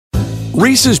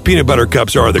Reese's Peanut Butter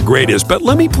Cups are the greatest, but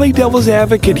let me play devil's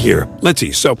advocate here. Let's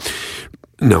see. So,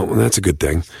 no, that's a good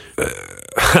thing.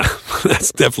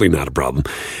 That's definitely not a problem.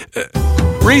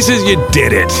 Reese's, you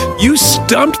did it. You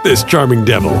stumped this charming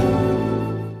devil.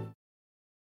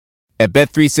 At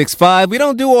Bet365, we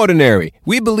don't do ordinary.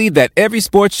 We believe that every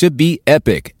sport should be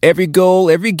epic. Every goal,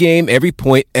 every game, every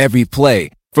point, every play.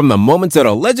 From the moments that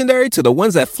are legendary to the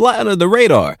ones that fly under the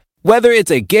radar. Whether it's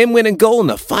a game-winning goal in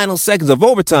the final seconds of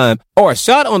overtime or a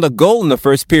shot on the goal in the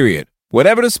first period.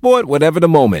 Whatever the sport, whatever the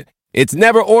moment. It's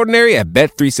never ordinary at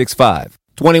Bet365.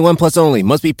 21 plus only.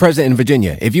 Must be present in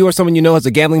Virginia. If you or someone you know has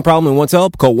a gambling problem and wants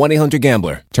help, call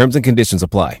 1-800-GAMBLER. Terms and conditions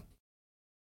apply.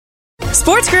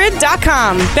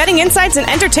 SportsGrid.com. Betting insights and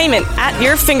entertainment at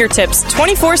your fingertips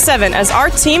 24/7 as our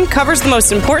team covers the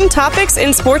most important topics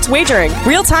in sports wagering.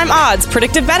 Real-time odds,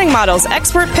 predictive betting models,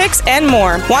 expert picks, and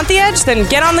more. Want the edge? Then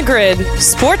get on the grid.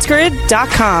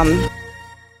 SportsGrid.com.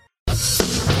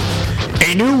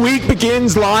 A new week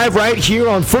begins live right here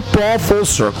on Football Full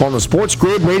Circle on the Sports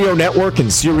Grid Radio Network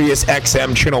and Sirius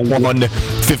XM Channel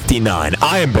 159.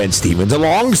 I am Ben Stevens.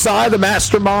 Alongside the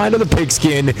mastermind of the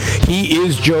pigskin, he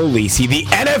is Joe Lisi. The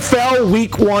NFL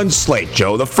Week 1 slate,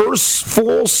 Joe. The first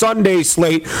full Sunday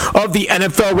slate of the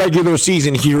NFL regular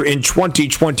season here in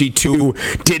 2022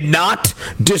 did not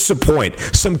disappoint.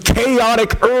 Some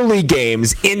chaotic early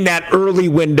games in that early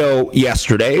window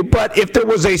yesterday, but if there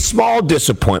was a small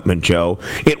disappointment, Joe,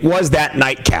 it was that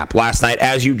nightcap last night,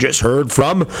 as you just heard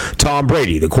from Tom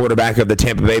Brady, the quarterback of the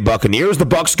Tampa Bay Buccaneers. The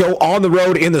Bucs go on the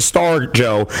road in the Star,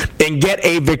 Joe, and get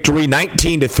a victory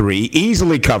 19-3,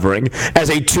 easily covering as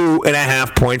a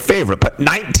 2.5-point favorite. But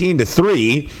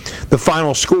 19-3, the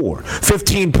final score.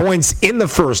 15 points in the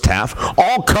first half,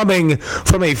 all coming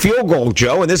from a field goal,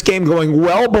 Joe, and this game going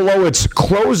well below its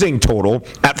closing total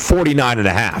at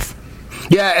 49.5.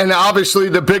 Yeah, and obviously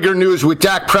the bigger news with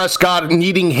Dak Prescott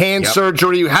needing hand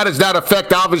surgery. How does that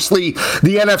affect, obviously,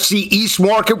 the NFC East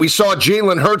market? We saw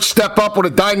Jalen Hurts step up with a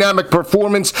dynamic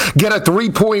performance, get a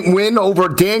 3-point win over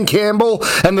Dan Campbell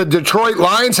and the Detroit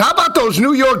Lions. How about those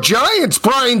New York Giants?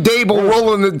 Brian Dable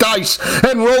rolling the dice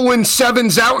and rolling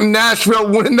sevens out in Nashville,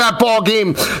 winning that ball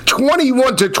game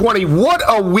 21-20. What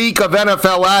a week of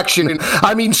NFL action.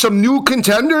 I mean, some new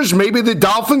contenders. Maybe the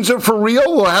Dolphins are for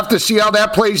real. We'll have to see how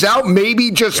that plays out. Maybe,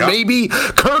 just maybe,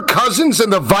 Kirk Cousins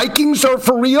and the Vikings are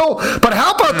for real. But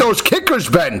how about those kickers,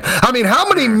 Ben? I mean, how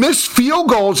many missed field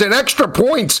goals and extra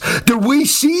points did we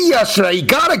see yesterday? You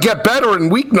got to get better in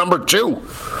week number 2.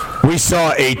 We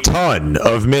saw a ton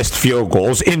of missed field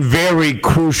goals in very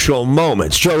crucial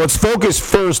moments. Joe, let's focus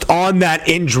first on that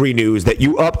injury news that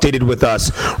you updated with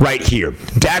us right here.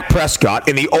 Dak Prescott,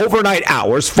 in the overnight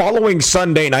hours following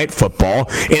Sunday Night Football,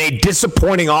 in a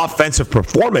disappointing offensive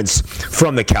performance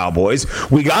from the Cowboys,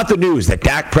 we got the news that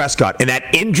Dak Prescott, in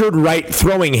that injured right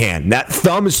throwing hand, that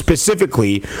thumb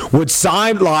specifically, would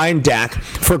sideline Dak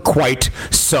for quite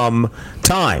some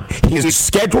time. He's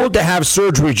scheduled to have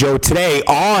surgery, Joe, today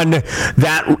on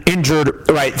that injured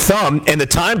right thumb, and the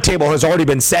timetable has already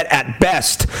been set at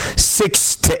best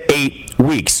 6 to 8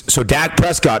 weeks. So Dak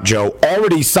Prescott, Joe,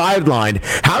 already sidelined.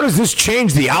 How does this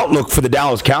change the outlook for the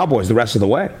Dallas Cowboys the rest of the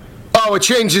way? Oh, it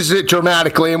changes it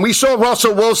dramatically. And we saw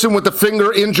Russell Wilson with the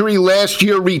finger injury last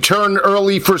year return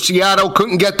early for Seattle.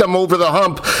 Couldn't get them over the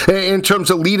hump in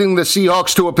terms of leading the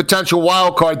Seahawks to a potential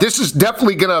wild card. This is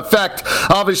definitely going to affect,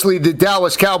 obviously, the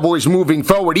Dallas Cowboys moving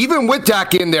forward. Even with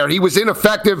Dak in there, he was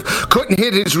ineffective. Couldn't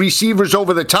hit his receivers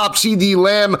over the top. CD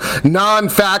Lamb,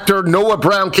 non-factor. Noah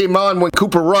Brown came on when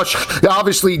Cooper Rush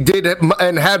obviously did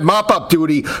and had mop-up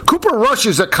duty. Cooper Rush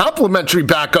is a complimentary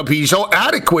backup. He's so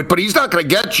adequate, but he's not going to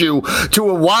get you to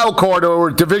a wild card or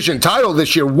a division title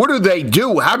this year. What do they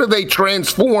do? How do they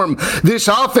transform this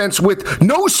offense with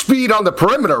no speed on the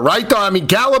perimeter, right? I mean,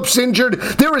 Gallup's injured.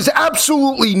 There is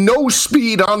absolutely no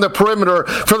speed on the perimeter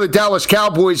for the Dallas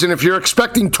Cowboys, and if you're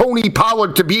expecting Tony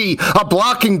Pollard to be a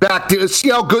blocking back, to see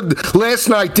how good last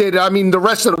night did, I mean, the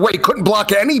rest of the way, couldn't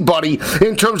block anybody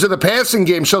in terms of the passing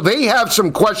game, so they have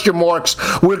some question marks.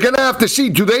 We're going to have to see,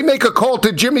 do they make a call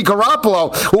to Jimmy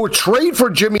Garoppolo or trade for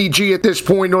Jimmy G at this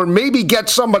point, or maybe get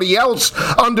somebody else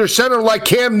under center like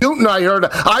Cam Newton? I heard.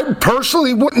 I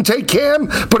personally wouldn't take Cam,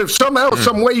 but if somehow,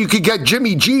 some way you could get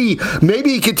Jimmy G,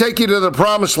 maybe he could take you to the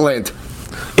promised land.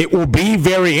 It will be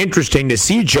very interesting to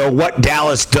see, Joe, what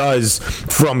Dallas does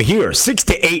from here. 6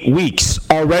 to 8 weeks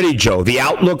already, Joe. The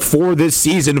outlook for this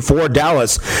season for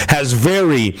Dallas has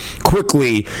very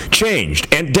quickly changed.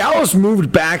 And Dallas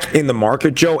moved back in the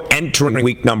market, Joe, entering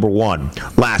week number 1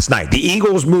 last night. The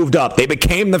Eagles moved up. They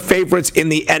became the favorites in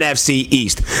the NFC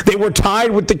East. They were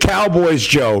tied with the Cowboys,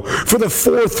 Joe, for the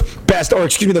fifth best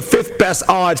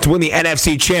odds to win the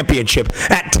NFC Championship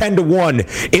at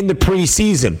 10-1 in the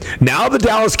preseason. Now the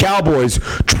Dallas Cowboys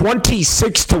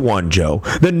 26-1, Joe,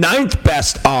 the 9th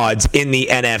best odds in the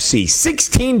NFC.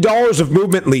 $16 of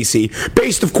movement, Lisi,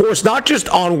 based, of course, not just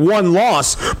on one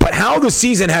loss, but how the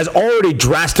season has already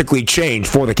drastically changed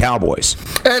for the Cowboys.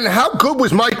 And how good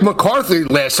was Mike McCarthy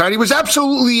last night? He was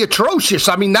absolutely atrocious.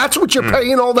 I mean, that's what you're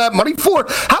paying all that money for.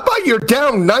 How about you're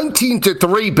down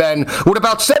 19-3, Ben, with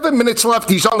about 7 minutes left?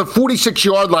 He's on the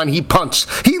 46-yard line. He punts.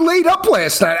 He laid up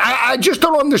last night. I just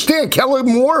don't understand. Kellen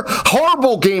Moore,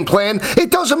 horrible game plan.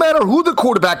 It doesn't matter who the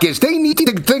quarterback is. They need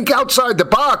to think outside the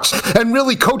box and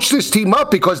really coach this team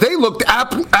up, because they looked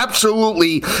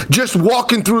absolutely just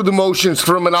walking through the motions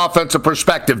from an offensive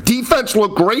perspective. Defense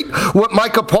looked great with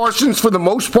Micah Parsons for the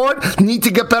most part. Need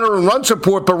to get better in run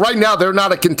support, but right now they're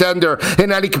not a contender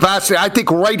in any capacity. I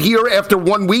think right here after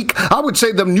 1 week, I would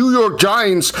say the New York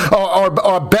Giants are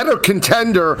a better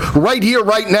contender right here,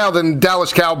 right now than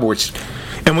Dallas Cowboys.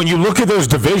 And when you look at those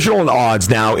divisional odds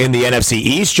now in the NFC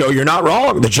East, Joe, you're not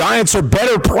wrong. The Giants are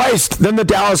better priced than the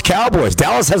Dallas Cowboys.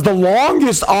 Dallas has the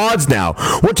longest odds now.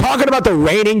 We're talking about the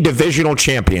reigning divisional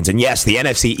champions. And yes, the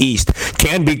NFC East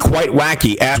can be quite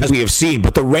wacky, as we have seen.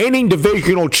 But the reigning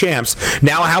divisional champs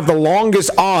now have the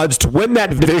longest odds to win that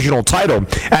divisional title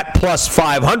at plus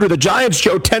 500. The Giants,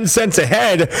 Joe, 10 cents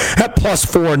ahead at plus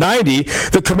 490.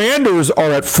 The Commanders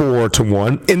are at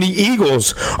 4-1. And the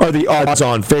Eagles are the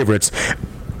odds-on favorites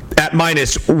at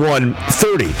minus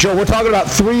 130. Joe, we're talking about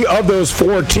 3 of those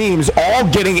 4 teams all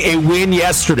getting a win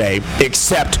yesterday,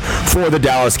 except for the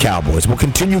Dallas Cowboys. We'll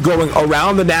continue going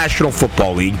around the National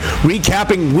Football League,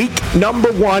 recapping week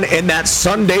number 1 in that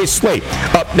Sunday slate.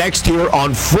 Up next here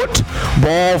on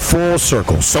Football Full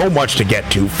Circle. So much to get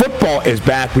to. Football is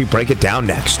back. We break it down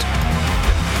next.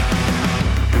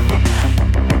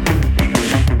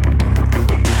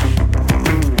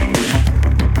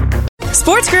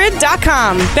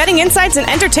 SportsGrid.com. Betting insights and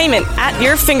entertainment at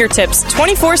your fingertips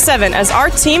 24/7 as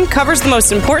our team covers the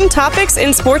most important topics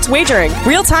in sports wagering.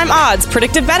 Real-time odds,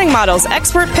 predictive betting models,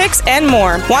 expert picks, and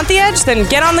more. Want the edge? Then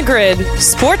get on the grid.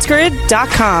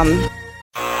 SportsGrid.com.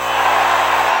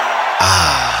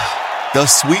 Ah, the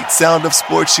sweet sound of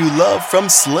sports you love from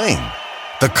Sling.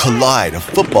 The collide of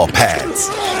football pads.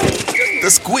 The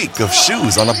squeak of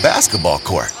shoes on a basketball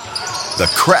court. The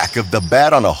crack of the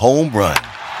bat on a home run.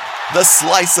 The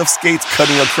slice of skates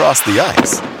cutting across the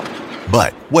ice.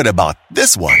 But what about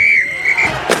this one?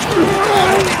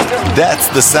 That's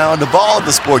the sound of all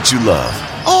the sports you love,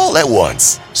 all at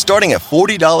once. Starting at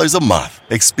 $40 a month.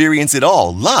 Experience it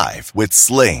all live with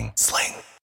Sling.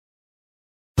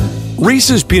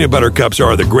 Reese's Peanut Butter Cups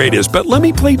are the greatest, but let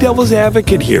me play devil's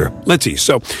advocate here. Let's see.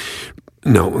 So,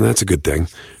 no, that's a good thing.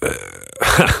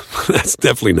 That's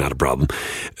definitely not a problem.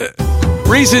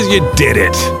 Reese's, you did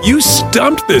it. You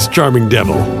stumped this charming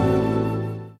devil.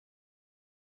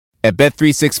 At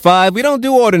Bet365, we don't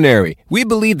do ordinary. We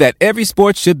believe that every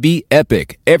sport should be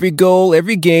epic. Every goal,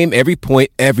 every game, every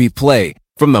point, every play.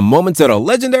 From the moments that are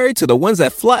legendary to the ones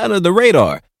that fly under the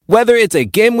radar. Whether it's a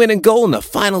game-winning goal in the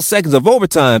final seconds of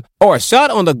overtime or a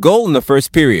shot on the goal in the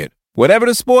first period. Whatever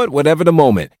the sport, whatever the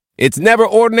moment. It's never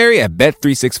ordinary at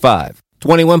Bet365.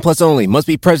 21 plus only. Must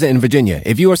be present in Virginia.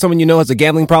 If you or someone you know has a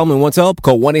gambling problem and wants help,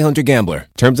 call 1-800-GAMBLER.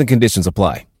 Terms and conditions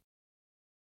apply.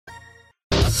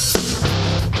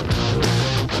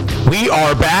 We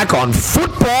are back on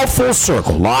Football Full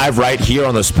Circle, live right here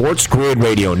on the Sports Grid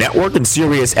Radio Network and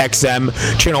Sirius XM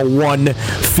Channel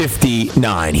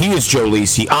 159. He is Joe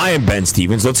Lisi. I am Ben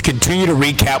Stevens. Let's continue to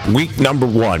recap week number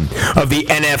 1 of the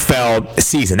NFL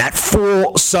season, that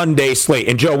full Sunday slate.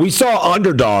 And Joe, we saw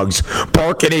underdogs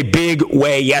bark in a big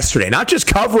way yesterday. Not just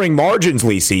covering margins,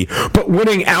 Lisi, but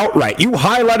winning outright. You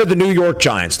highlighted the New York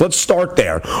Giants. Let's start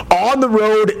there. On the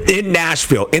road in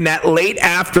Nashville, in that late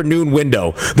afternoon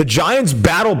window, the Giants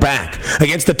battle back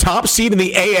against the top seed in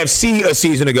the AFC a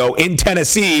season ago in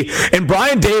Tennessee. And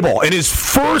Brian Daboll, in his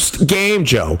first game,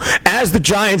 Joe, as the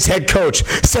Giants head coach,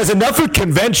 says enough of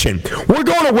convention. We're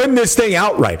going to win this thing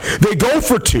outright. They go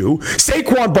for 2.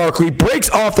 Saquon Barkley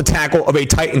breaks off the tackle of a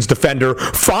Titans defender,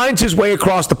 finds his way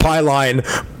across the pylon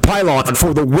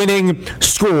for the winning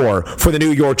score for the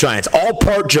New York Giants. All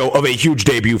part, Joe, of a huge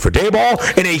debut for Daboll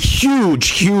and a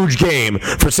huge, huge game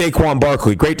for Saquon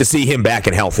Barkley. Great to see him back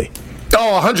and healthy.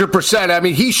 Oh, 100%. I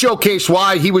mean, he showcased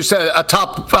why he was a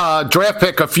top draft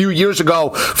pick a few years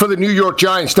ago for the New York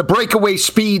Giants. The breakaway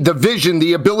speed, the vision,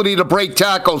 the ability to break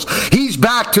tackles. He's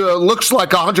back to, looks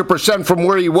like 100% from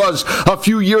where he was a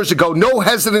few years ago. No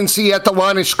hesitancy at the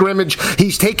line of scrimmage.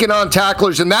 He's taken on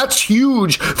tacklers, and that's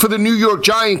huge for the New York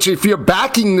Giants if you're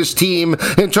backing this team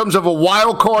in terms of a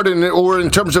wild card or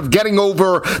in terms of getting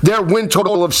over their win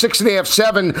total of 6.5,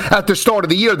 7 at the start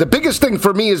of the year. The biggest thing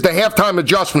for me is the halftime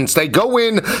adjustments. They go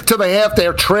in to the half,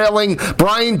 they're trailing.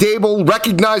 Brian Daboll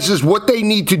recognizes what they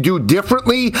need to do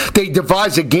differently. They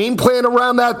devise a game plan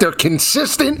around that. They're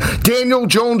consistent. Daniel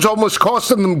Jones almost cost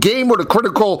them the game with a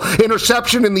critical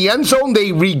interception in the end zone. They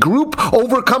regroup,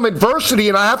 overcome adversity,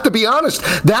 and I have to be honest,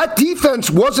 that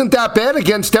defense wasn't that bad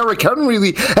against Derrick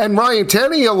Henry and Ryan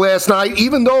Tannehill last night.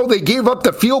 Even though they gave up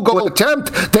the field goal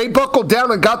attempt, they buckled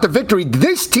down and got the victory.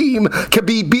 This team could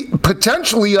be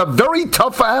potentially a very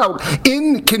tough out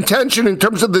in contention in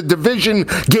terms of the division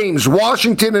games,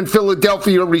 Washington and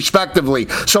Philadelphia respectively.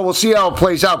 So we'll see how it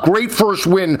plays out. Great first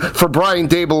win for Brian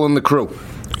Daboll and the crew.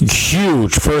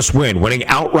 Huge first win, winning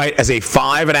outright as a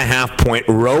 5.5-point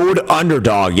road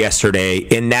underdog yesterday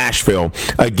in Nashville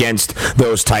against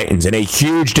those Titans. And a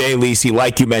huge day, Lisi,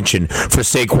 like you mentioned, for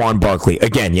Saquon Barkley.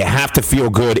 Again, you have to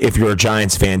feel good if you're a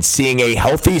Giants fan, seeing a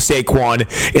healthy Saquon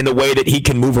in the way that he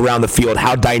can move around the field,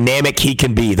 how dynamic he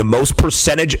can be. The most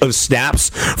percentage of snaps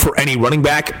for any running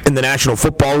back in the National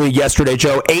Football League yesterday,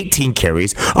 Joe, 18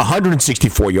 carries,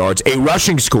 164 yards, a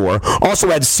rushing score, also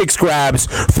had 6 grabs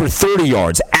for 30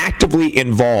 yards. Actively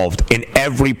involved in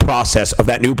every process of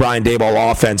that new Brian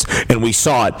Daboll offense, and we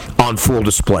saw it on full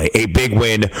display. A big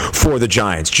win for the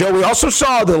Giants. Joe, we also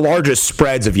saw the largest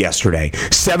spreads of yesterday.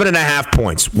 7.5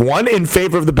 points. One in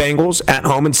favor of the Bengals at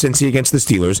home in Cincy against the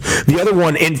Steelers. The other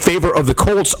one in favor of the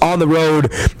Colts on the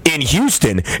road in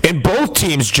Houston. And both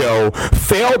teams, Joe,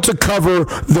 failed to cover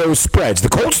those spreads. The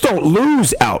Colts don't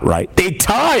lose outright. They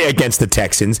tie against the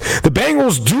Texans. The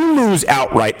Bengals do lose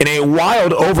outright in a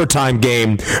wild overtime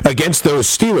game against those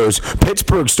Steelers.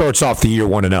 Pittsburgh starts off the year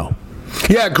 1-0.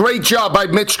 Yeah, great job by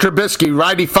Mitch Trubisky,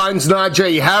 right? He finds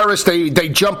Najee Harris. They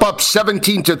jump up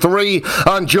 17-3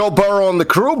 on Joe Burrow and the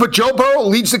crew, but Joe Burrow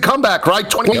leads the comeback, right?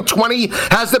 2020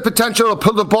 has the potential to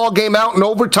put the ball game out in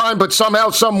overtime, but somehow,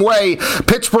 some way,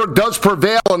 Pittsburgh does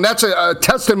prevail, and that's a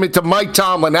testament to Mike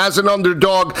Tomlin. As an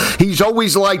underdog, he's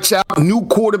always lights out. New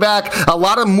quarterback, a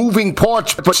lot of moving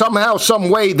parts, but somehow, some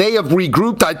way, they have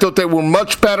regrouped. I thought they were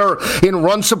much better in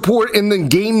run support in the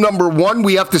game number 1.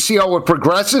 We have to see how it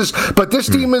progresses, but this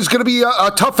team is going to be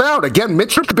a tough out. Again,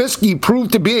 Mitch Trubisky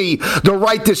proved to be the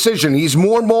right decision. He's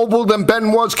more mobile than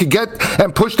Ben was, could get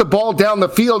and push the ball down the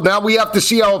field. Now we have to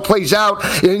see how it plays out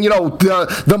in,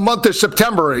 the month of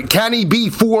September. Can he be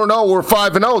 4-0 or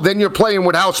 5-0? Then you're playing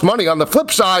with house money. On the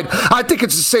flip side, I think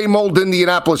it's the same old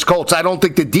Indianapolis Colts. I don't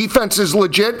think the defense is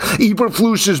legit.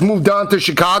 Eberflus has moved on to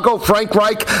Chicago. Frank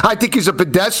Reich, I think he's a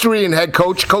pedestrian head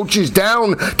coach. Coaches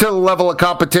down to the level of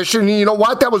competition. And you know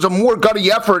what? That was a more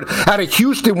gutty effort out of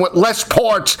Houston with less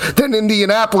parts than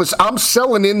Indianapolis. I'm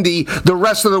selling Indy the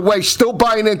rest of the way, still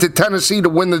buying into Tennessee to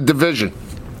win the division.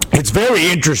 It's very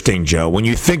interesting, Joe, when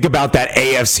you think about that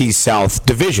AFC South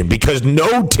division, because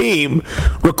no team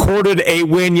recorded a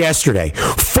win yesterday.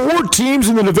 4 teams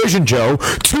in the division, Joe,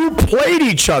 2 played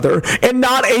each other, and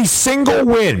not a single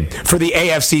win for the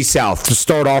AFC South to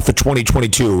start off the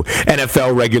 2022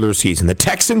 NFL regular season. The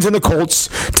Texans and the Colts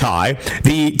tie.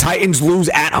 The Titans lose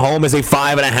at home as a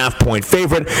 5.5-point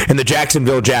favorite, and the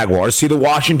Jacksonville Jaguars see the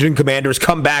Washington Commanders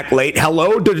come back late.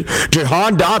 Hello to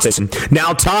Jahan Dotson.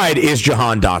 Now tied is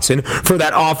Jahan Dotson for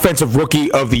that Offensive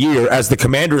Rookie of the Year as the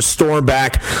Commanders storm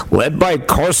back, led by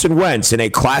Carson Wentz in a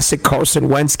classic Carson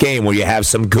Wentz game where you have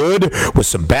some good with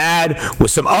some bad with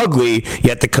some ugly,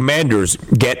 yet the Commanders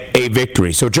get a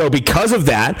victory. So, Joe, because of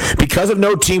that, because of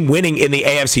no team winning in the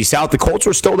AFC South, the Colts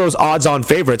were still those odds-on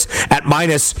favorites at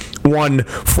minus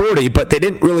 140, but they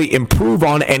didn't really improve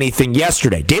on anything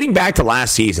yesterday. Dating back to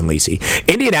last season, Lisi,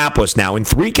 Indianapolis now in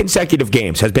 3 consecutive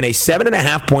games has been a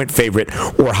 7.5-point favorite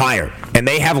or higher, and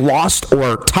they have lost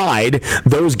or tied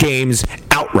those games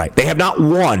outright. They have not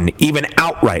won, even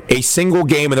outright, a single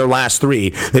game in their last 3.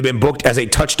 They've been booked as a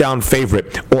touchdown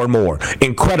favorite or more.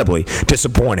 Incredibly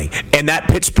disappointing. And that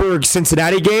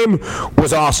Pittsburgh-Cincinnati game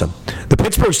was awesome. The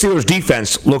Pittsburgh Steelers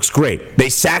defense looks great. They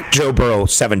sacked Joe Burrow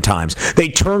 7 times. They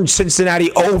turned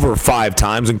Cincinnati over 5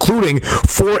 times, including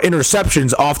 4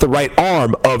 interceptions off the right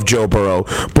arm of Joe Burrow.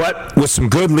 But with some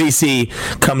good, Lisi,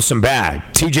 comes some bad.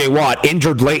 TJ Watt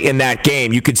injured late in that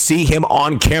game. You could see him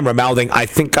on camera mouthing, "I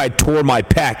think I tore my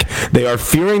pec." They are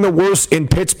fearing the worst in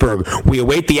Pittsburgh. We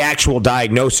await the actual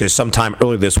diagnosis sometime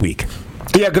early this week.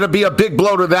 Yeah, going to be a big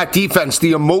blow to that defense,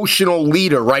 the emotional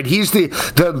leader, right? He's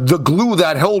the glue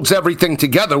that holds everything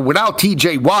together. Without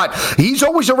T.J. Watt, he's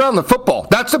always around the football.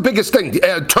 That's the biggest thing.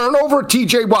 Turnover,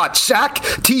 T.J. Watt. Sack,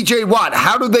 T.J. Watt.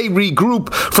 How do they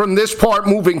regroup from this part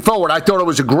moving forward? I thought it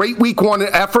was a great week one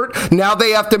effort. Now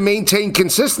they have to maintain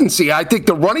consistency. I think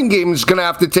the running game is going to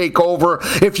have to take over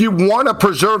if you want to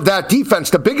preserve that defense.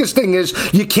 The biggest thing is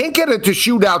you can't get into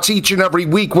shootouts each and every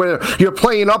week where you're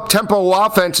playing up-tempo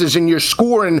offenses and you're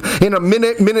scoring in a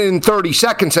minute and 30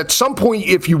 seconds. At some point,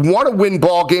 if you want to win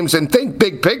ball games and think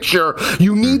big picture,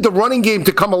 you need the running game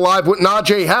to come alive with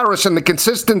Najee Harris and the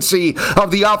consistency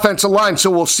of the offensive line.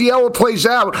 So we'll see how it plays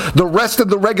out the rest of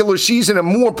the regular season and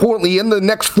more importantly in the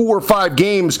next 4 or 5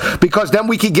 games, because then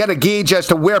we can get a gauge as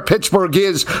to where Pittsburgh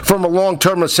is from a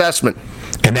long-term assessment.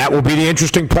 And that will be the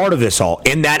interesting part of this all.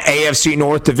 In that AFC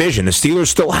North division, the Steelers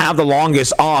still have the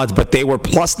longest odds, but they were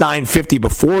plus 950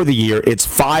 before the year. It's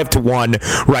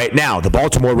 5-1 right now. The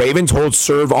Baltimore Ravens hold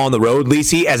serve on the road,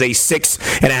 Lisi, as a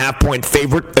 6.5-point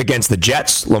favorite against the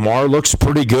Jets. Lamar looks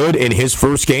pretty good in his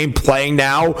first game, playing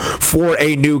now for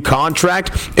a new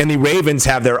contract. And the Ravens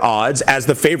have their odds as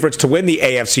the favorites to win the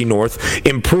AFC North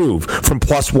improve from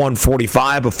plus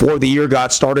 145 before the year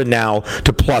got started now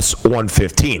to plus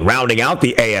 115. Rounding out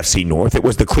the AFC North, it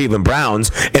was the Cleveland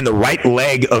Browns and the right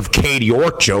leg of Cade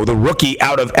York, Joe, the rookie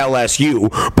out of LSU,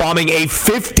 bombing a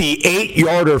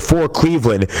 58-yarder for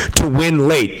Cleveland to win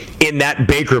late in that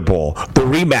Baker Bowl, the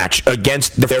rematch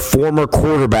against their former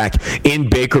quarterback in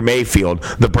Baker Mayfield.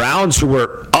 The Browns, who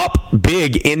were up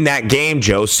big in that game,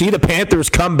 Joe, see the Panthers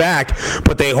come back,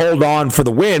 but they hold on for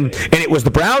the win, and it was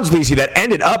the Browns, Lisi, that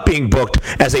ended up being booked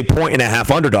as a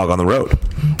 1.5-point underdog on the road.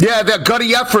 Yeah, that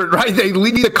gutty effort, right? They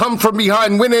need to come from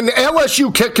behind, winning.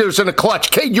 LSU kickers in a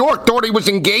clutch. Cade York thought he was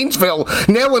in Gainesville,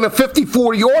 nailing a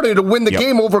 54-yarder to win the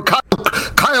game over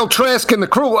Kyle Trask and the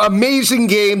crew. Amazing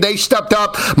game. They stepped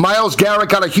up. Myles Garrett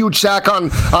got a huge sack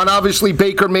on obviously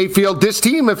Baker Mayfield. This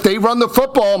team, if they run the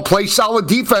football and play solid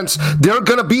defense, they're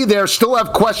going to be there. Still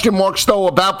have question marks, though,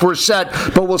 about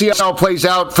Brissett, but we'll see how it plays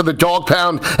out for the Dog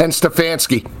Pound and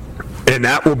Stefanski. And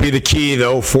that will be the key,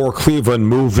 though, for Cleveland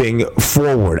moving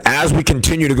forward. As we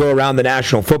continue to go around the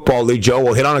National Football League, Joe,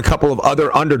 we'll hit on a couple of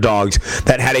other underdogs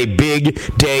that had a big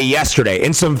day yesterday.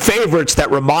 And some favorites that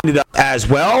reminded us as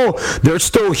well, they're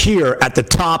still here at the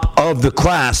top of the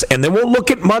class. And then we'll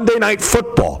look at Monday Night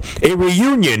Football, a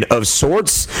reunion of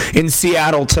sorts in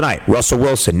Seattle tonight. Russell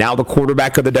Wilson, now the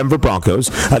quarterback of the Denver Broncos,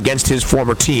 against his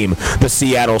former team, the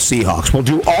Seattle Seahawks. We'll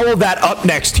do all of that up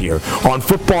next here on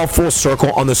Football Full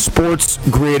Circle on the Sports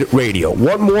Grid Radio.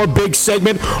 One more big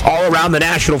segment all around the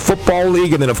National Football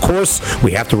League, and then, of course,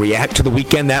 we have to react to the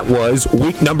weekend that was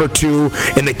week number 2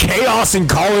 in the chaos in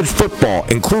college football,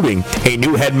 including a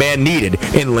new head man needed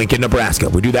in Lincoln, Nebraska.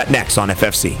 We do that next on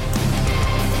FFC.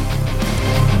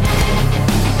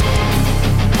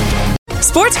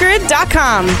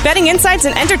 SportsGrid.com. Betting insights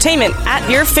and entertainment at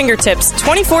your fingertips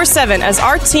 24/7 as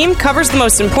our team covers the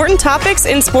most important topics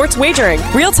in sports wagering.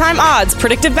 Real-time odds,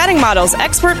 predictive betting models,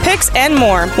 expert picks, and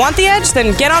more. Want the edge?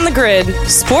 Then get on the grid.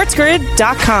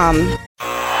 SportsGrid.com.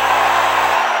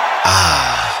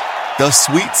 Ah, the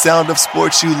sweet sound of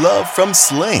sports you love from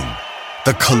Sling.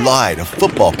 The collide of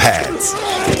football pads.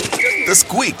 The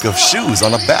squeak of shoes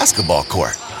on a basketball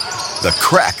court. The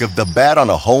crack of the bat on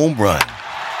a home run.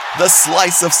 The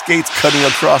slice of skates cutting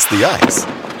across the ice.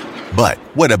 But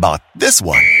what about this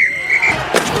one?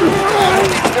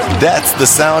 That's the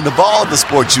sound of all the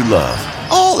sports you love,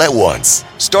 all at once.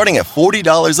 Starting at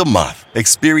 $40 a month.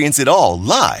 Experience it all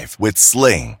live with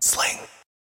Sling.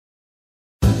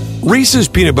 Reese's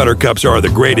Peanut Butter Cups are the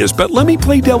greatest, but let me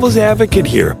play devil's advocate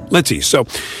here. Let's see. So,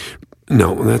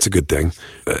 no, that's a good thing.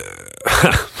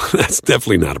 That's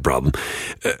definitely not a problem.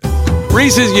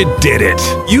 Reese's, you did it.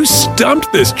 You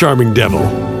stumped this charming devil.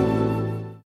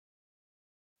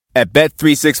 At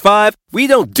Bet365, we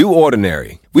don't do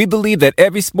ordinary. We believe that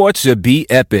every sport should be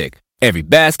epic. Every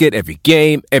basket, every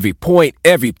game, every point,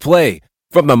 every play.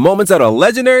 From the moments that are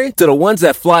legendary to the ones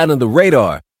that fly under the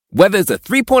radar. Whether it's a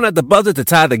 3-pointer at the buzzer to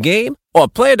tie the game or a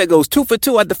player that goes 2 for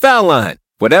 2 at the foul line.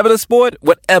 Whatever the sport,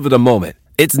 whatever the moment.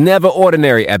 It's never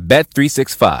ordinary at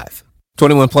Bet365.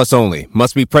 21 plus only.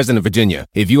 Must be present in Virginia.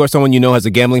 If you or someone you know has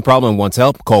a gambling problem and wants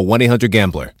help, call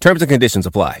 1-800-GAMBLER. Terms and conditions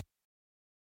apply.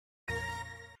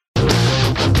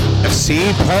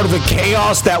 see part of the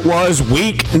chaos that was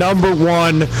week number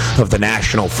 1 of the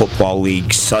National Football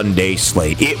League Sunday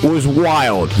slate. It was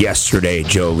wild yesterday,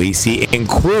 Joe Lisi,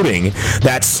 including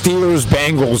that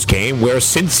Steelers-Bengals game where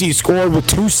Cincy scored with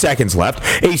 2 seconds left,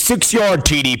 a 6-yard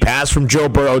TD pass from Joe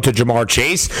Burrow to Jamar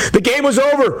Chase. The game was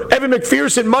over. Evan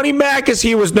McPherson, Money Mac as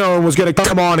he was known, was going to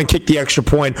come on and kick the extra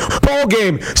point. Ball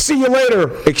game, see you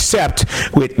later, except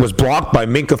it was blocked by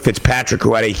Minkah Fitzpatrick,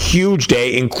 who had a huge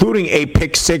day, including a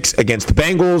pick 6 against the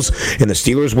Bengals, and the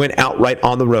Steelers went outright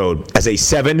on the road as a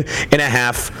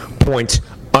 7.5-point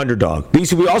underdog.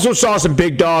 We also saw some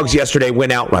big dogs yesterday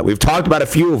win outright. We've talked about a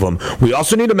few of them. We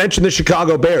also need to mention the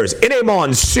Chicago Bears. In a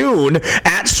monsoon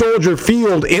at Soldier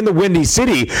Field in the Windy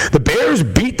City, the Bears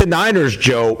beat the Niners,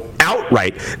 Joe,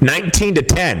 outright,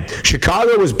 19-10.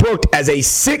 Chicago was booked as a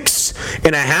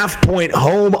 6.5-point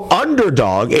home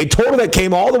underdog, a total that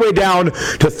came all the way down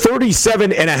to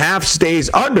 37.5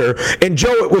 stays under. And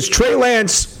Joe, it was Trey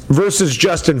Lance versus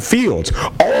Justin Fields.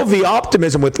 All of the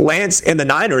optimism with Lance and the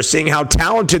Niners, seeing how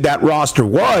talented that roster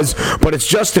was, but it's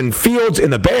Justin Fields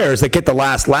and the Bears that get the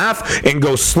last laugh and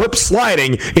go slip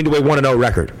sliding into a 1-0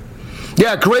 record.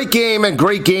 Yeah, great game and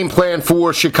great game plan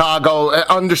for Chicago,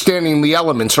 understanding the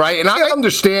elements, right? And I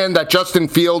understand that Justin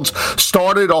Fields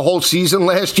started a whole season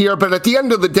last year, but at the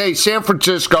end of the day, San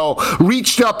Francisco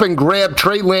reached up and grabbed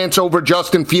Trey Lance over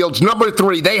Justin Fields. Number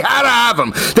 3, they had to have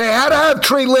him. They had to have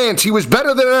Trey Lance. He was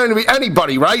better than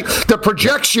anybody, right? The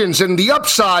projections and the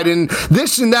upside and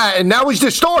this and that, and now he's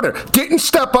the starter. Didn't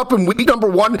step up in week number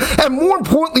 1, and more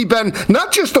importantly, Ben,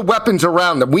 not just the weapons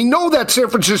around them. We know that San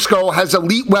Francisco has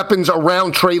elite weapons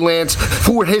around Trey Lance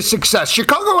for his success.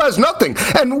 Chicago has nothing.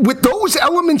 And with those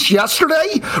elements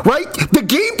yesterday, right, the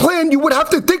game plan you would have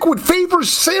to think would favor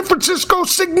San Francisco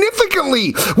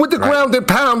significantly with the ground and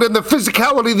pound and the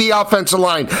physicality of the offensive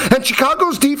line. And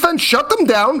Chicago's defense shut them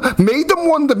down, made them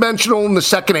one-dimensional in the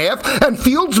second half, and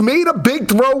Fields made a big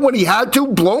throw when he had to,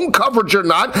 blown coverage or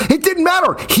not. It didn't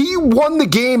matter. He won the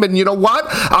game, and you know what?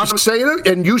 I'm saying it,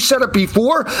 and you said it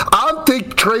before, I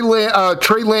think Trey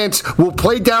Lance will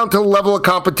play down to the level of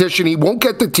competition. He won't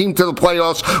get the team to the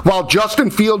playoffs, while Justin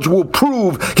Fields will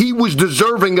prove he was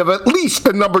deserving of at least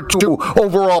the number 2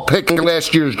 overall pick in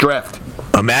last year's draft.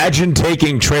 Imagine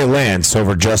taking Trey Lance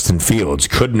over Justin Fields.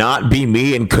 Could not be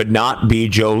me and could not be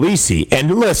Joe Lisi.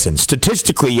 And listen,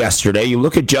 statistically yesterday, you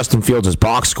look at Justin Fields'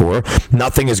 box score,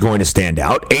 nothing is going to stand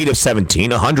out. 8 of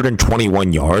 17,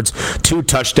 121 yards, 2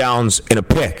 touchdowns and a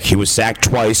pick. He was sacked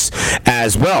twice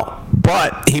as well.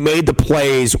 But he made the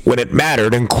plays when it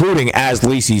mattered, including, as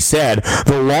Lisi said,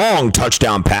 the long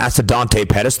touchdown pass to Dante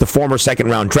Pettis, the former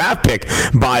second-round draft pick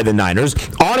by the Niners,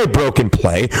 on a broken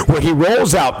play where he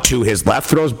rolls out to his left,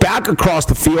 throws back across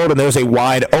the field, and there's a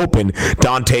wide-open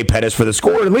Dante Pettis for the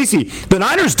score. And Lisi, the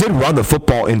Niners did run the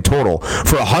football in total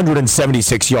for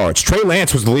 176 yards. Trey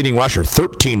Lance was the leading rusher,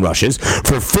 13 rushes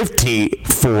for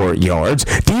 54 yards.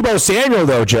 Deebo Samuel,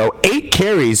 though, Joe, 8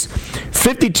 carries,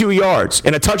 52 yards,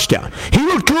 and a touchdown. He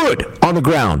looked good on the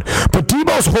ground. But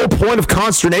Deebo's whole point of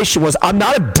consternation was, I'm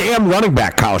not a damn running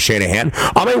back, Kyle Shanahan.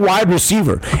 I'm a wide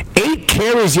receiver. 8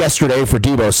 carries yesterday for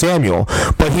Deebo Samuel,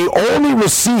 but he only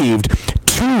received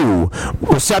 2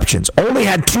 receptions. Only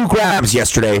had 2 grabs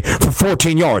yesterday for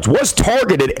 14 yards. Was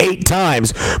targeted 8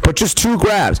 times, but just 2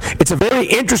 grabs. It's a very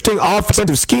interesting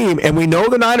offensive scheme, and we know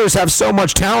the Niners have so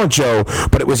much talent, Joe,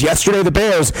 but it was yesterday the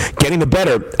Bears getting the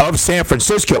better of San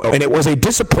Francisco, and it was a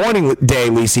disappointing day,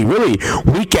 Lisi. Really,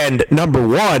 weekend number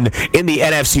 1 in the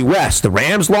NFC West. The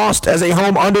Rams lost as a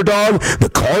home underdog, the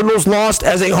Cardinals lost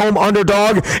as a home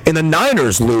underdog, and the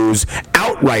Niners lose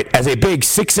outright as a big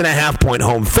 6.5-point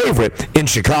home favorite in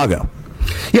Chicago.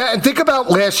 Yeah, and think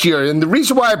about last year. And the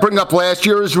reason why I bring up last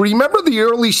year is, remember the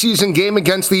early season game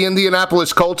against the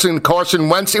Indianapolis Colts and Carson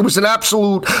Wentz? It was an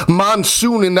absolute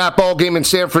monsoon in that ball game in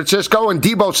San Francisco, and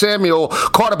Deebo Samuel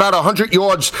caught about 100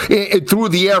 yards through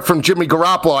the air from Jimmy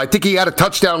Garoppolo. I think he had a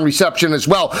touchdown reception as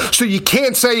well. So you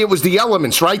can't say it was the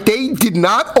elements, right? They did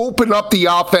not open up the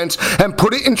offense and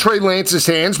put it in Trey Lance's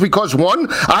hands because, one,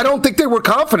 I don't think they were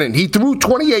confident. He threw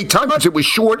 28 times. It was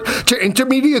short to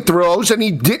intermediate throws, and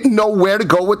he didn't know where to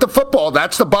go with the football.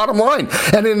 That's the bottom line.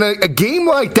 And in a game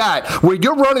like that, where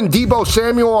you're running Deebo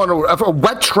Samuel on a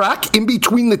wet track in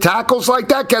between the tackles like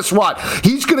that, guess what?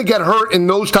 He's going to get hurt in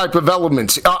those type of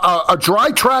elements. A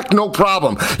dry track, no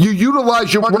problem. You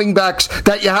utilize your running backs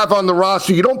that you have on the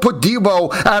roster. You don't put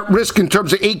Deebo at risk in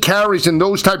terms of 8 carries and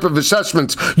those type of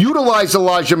assessments. Utilize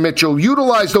Elijah Mitchell.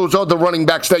 Utilize those other running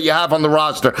backs that you have on the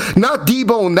roster. Not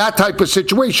Deebo in that type of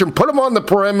situation. Put him on the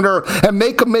perimeter and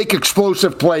make him make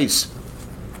explosive plays.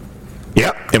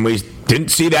 Yep, and we Didn't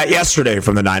see that yesterday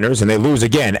from the Niners, and they lose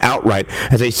again outright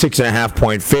as a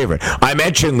 6.5-point favorite. I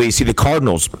mentioned, Lisi, the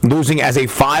Cardinals losing as a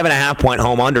 5.5-point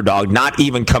home underdog, not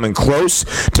even coming close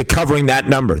to covering that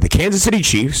number. The Kansas City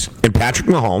Chiefs and Patrick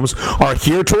Mahomes are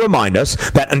here to remind us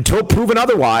that until proven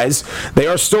otherwise, they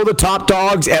are still the top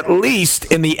dogs, at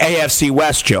least in the AFC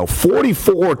West, Joe.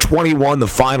 44-21 the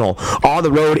final on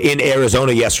the road in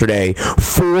Arizona yesterday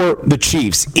for the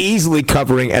Chiefs, easily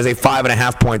covering as a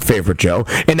 5.5-point favorite, Joe.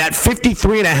 And that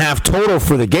 53.5 total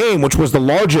for the game, which was the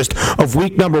largest of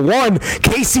week number 1,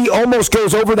 KC almost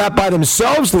goes over that by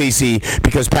themselves, Lisi,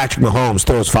 because Patrick Mahomes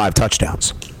throws 5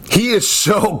 touchdowns. He is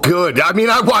so good. I mean,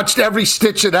 I watched every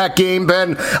stitch of that game,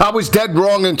 Ben. I was dead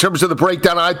wrong in terms of the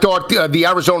breakdown. I thought the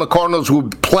Arizona Cardinals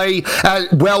would play as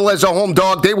well as a home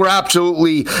dog. They were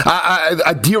absolutely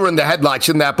a deer in the headlights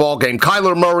in that ball game.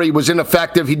 Kyler Murray was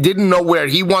ineffective. He didn't know where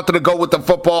he wanted to go with the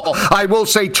football. I will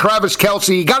say Travis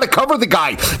Kelce, you got to cover the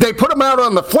guy. They put him out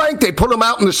on the flank. They put him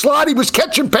out in the slot. He was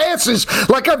catching passes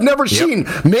like I've never seen.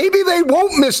 Maybe they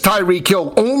won't miss Tyreek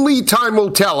Hill. Only time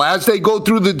will tell. As they go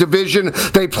through the division,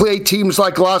 they play teams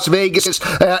like Las Vegas,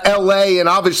 LA, and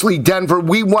obviously Denver.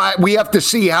 We have to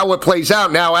see how it plays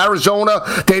out. Now, Arizona,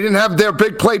 they didn't have their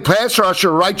big play pass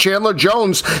rusher, right? Chandler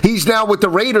Jones. He's now with the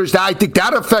Raiders. I think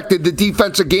that affected the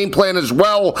defensive game plan as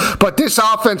well. But this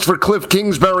offense for Cliff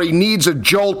Kingsbury needs a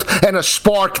jolt and a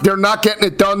spark. They're not getting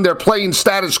it done. They're playing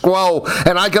status quo.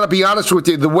 And I got to be honest with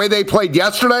you, the way they played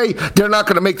yesterday, they're not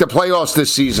going to make the playoffs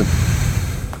this season.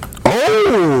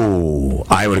 Oh,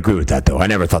 I would agree with that, though. I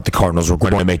never thought the Cardinals were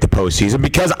going to make the postseason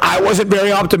because I wasn't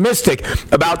very optimistic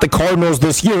about the Cardinals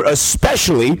this year,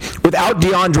 especially without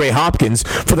DeAndre Hopkins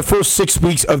for the first 6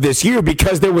 weeks of this year,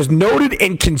 because there was noted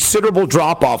and considerable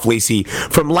drop-off, Lacey,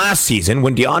 from last season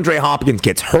when DeAndre Hopkins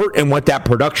gets hurt and what that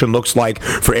production looks like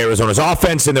for Arizona's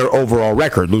offense and their overall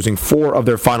record, losing 4 of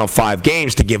their final 5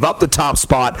 games to give up the top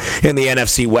spot in the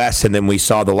NFC West. And then we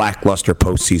saw the lackluster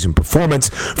postseason performance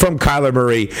from Kyler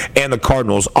Murray and the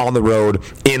Cardinals on the road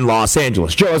in Los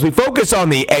Angeles. Joe, as we focus on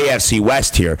the AFC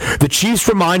West here, the Chiefs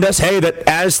remind us, hey, that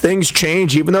as things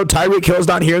change, even though Tyreek Hill's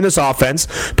not here in this offense,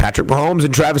 Patrick Mahomes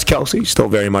and Travis Kelce still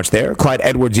very much there. Clyde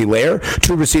Edwards-Helaire,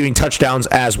 2 receiving touchdowns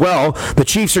as well. The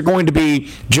Chiefs are going to be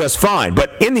just fine.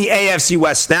 But in the AFC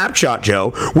West snapshot,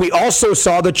 Joe, we also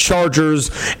saw the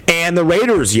Chargers and the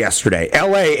Raiders yesterday.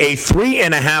 LA, a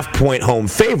 3.5-point home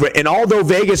favorite. And although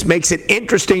Vegas makes it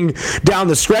interesting down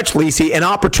the stretch, Lacey, an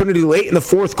opportunity late in the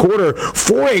fourth quarter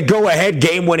for a go-ahead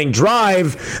game-winning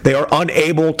drive, they are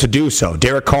unable to do so.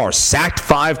 Derek Carr sacked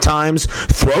 5 times,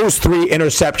 throws 3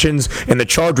 interceptions, and the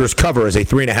Chargers cover as a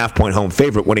 3.5-point home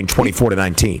favorite, winning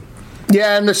 24-19.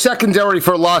 Yeah, and the secondary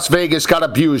for Las Vegas got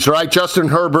abused, right? Justin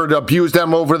Herbert abused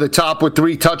them over the top with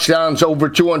 3 touchdowns, over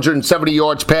 270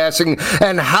 yards passing,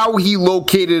 and how he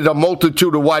located a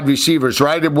multitude of wide receivers,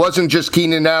 right? It wasn't just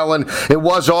Keenan Allen. It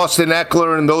was Austin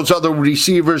Eckler and those other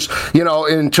receivers, you know,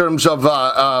 in terms of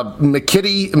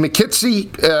McKitty,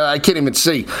 I can't even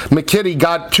see. McKitty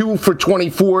got 2 for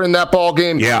 24 in that ball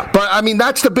game. Yeah. But, I mean,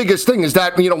 that's the biggest thing is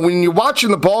that, you know, when you're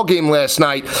watching the ball game last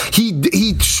night,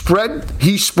 he spread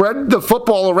the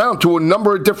football around to a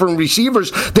number of different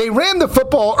receivers. They ran the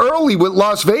football early with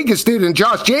Las Vegas did and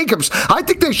Josh Jacobs. I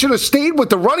think they should have stayed with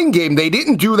the running game. They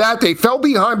didn't do that. They fell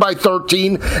behind by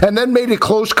 13 and then made it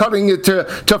close, cutting it to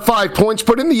 5 points.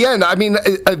 But in the end, I mean,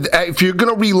 if you're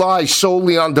going to rely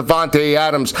solely on Davante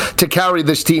Adams to carry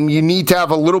this team, you need to have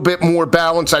a little bit more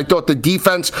balance. I thought the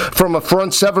defense from a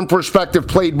front 7 perspective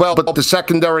played well, but the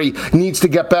secondary needs to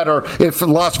get better if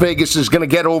Las Vegas is going to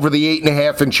get over the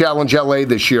 8.5 and challenge LA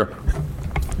this year.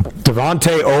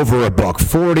 Davante over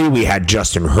 $140. We had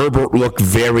Justin Herbert look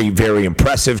very, very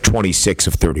impressive. 26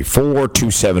 of 34,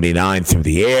 279 through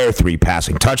the air, 3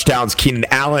 passing touchdowns. Keenan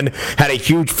Allen had a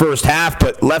huge first half,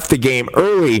 but left the game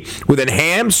early with a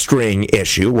hamstring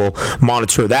issue. We'll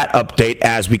monitor that update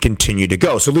as we continue to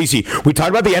go. So, Lacey, we talked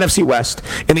about the NFC West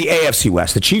and the AFC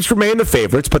West. The Chiefs remain the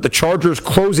favorites, but the Chargers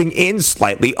closing in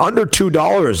slightly, under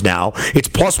 $2 now. It's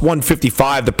plus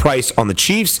 155, the price on the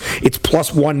Chiefs. It's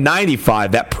plus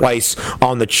 195, that price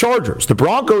on the Chargers. The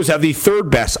Broncos have the 3rd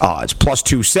best odds, plus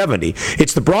 270.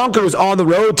 It's the Broncos on the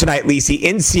road tonight, Lacey,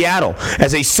 in Seattle,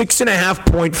 as a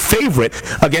 6.5-point favorite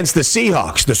against the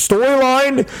Seahawks. The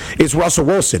storyline is Russell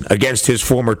Wilson against his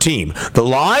former team. The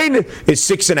line is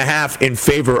 6.5 in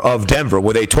favor of Denver,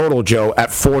 with a total, Joe, at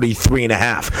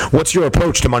 43.5. What's your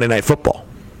approach to Monday Night Football?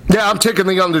 Yeah, I'm taking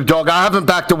the underdog. I haven't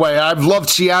backed away. I've loved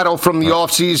Seattle from the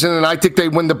offseason, and I think they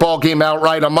win the ball game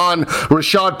outright. I'm on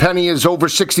Rashad Penny is over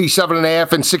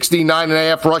 67.5 and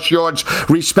 69.5 rush yards,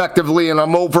 respectively, and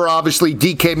I'm over, obviously,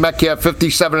 DK Metcalf,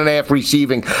 57.5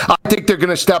 receiving. I think they're going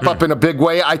to step up in a big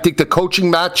way. I think the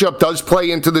coaching matchup does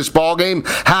play into this ball game.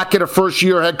 Hackett, a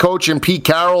first-year head coach, and Pete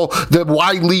Carroll, the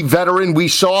widely veteran we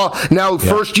saw. Now,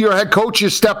 first-year head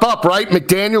coaches step up, right?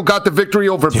 McDaniel got the victory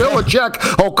over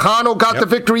Belichick. O'Connell got the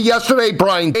victory yesterday.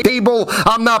 Brian Dable.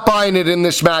 I'm not buying it in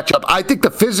this matchup. I think the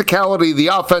physicality of the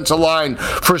offensive line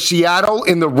for Seattle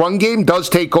in the run game does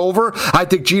take over. I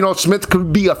think Geno Smith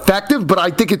could be effective, but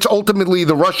I think it's ultimately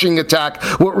the rushing attack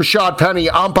with Rashad Penny.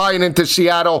 I'm buying into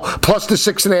Seattle plus the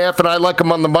 6.5, and I like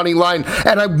them on the money line.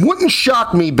 And it wouldn't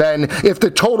shock me, Ben, if the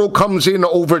total comes in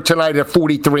over tonight at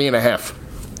 43.5.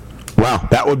 Wow,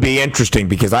 that would be interesting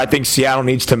because I think Seattle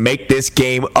needs to make this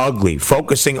game ugly,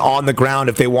 focusing on the ground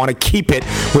if they want to keep it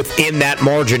within that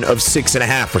margin of 6.5.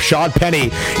 Rashad Penny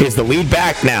is the lead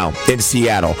back now in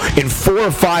Seattle. In 4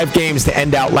 or 5 games to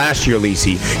end out last year,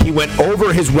 Lisi, he went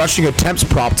over his rushing attempts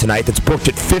prop tonight that's booked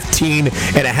at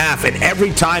 15.5, and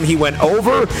every time he went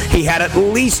over, he had at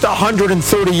least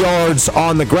 130 yards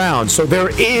on the ground. So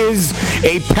there is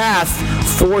a path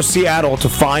for Seattle to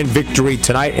find victory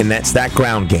tonight, and that's that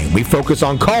ground game. We focus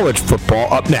on college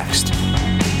football up next.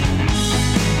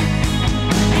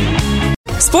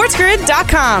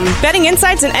 SportsGrid.com. Betting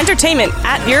insights and entertainment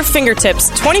at your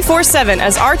fingertips 24/7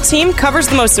 as our team covers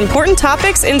the most important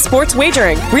topics in sports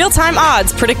wagering. Real-time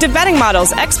odds, predictive betting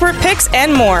models, expert picks,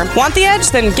 and more. Want the edge?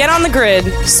 Then get on the grid.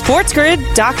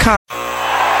 SportsGrid.com.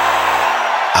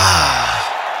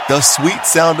 Ah, the sweet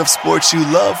sound of sports you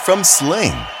love from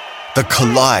Sling. The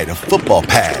collide of football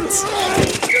pads.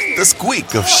 The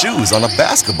squeak of shoes on a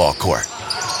basketball court.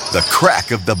 The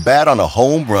crack of the bat on a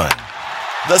home run.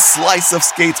 The slice of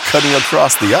skates cutting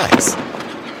across the ice.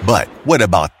 But what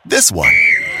about this one?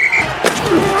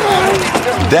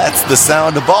 That's the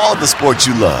sound of all the sports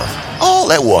you love,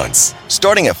 all at once.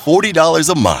 Starting at $40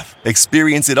 a month.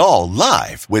 Experience it all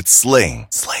live with Sling.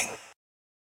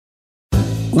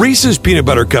 Reese's Peanut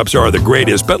Butter Cups are the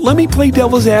greatest, but let me play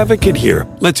devil's advocate here.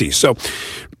 Let's see. So,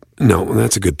 no,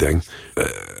 that's a good thing.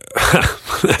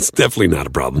 That's definitely not a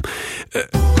problem.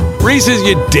 Reese's,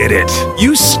 you did it.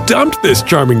 You stumped this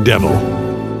charming devil.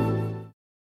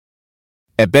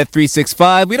 At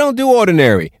Bet365, we don't do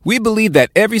ordinary. We believe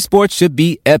that every sport should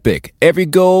be epic. Every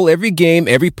goal, every game,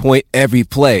 every point, every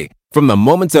play. From the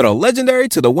moments that are legendary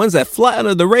to the ones that fly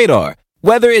under the radar.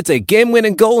 Whether it's a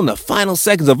game-winning goal in the final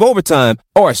seconds of overtime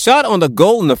or a shot on the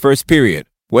goal in the first period.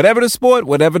 Whatever the sport,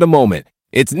 whatever the moment.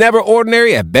 It's never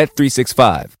ordinary at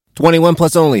Bet365. 21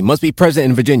 plus only. Must be present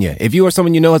in Virginia. If you or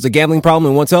someone you know has a gambling problem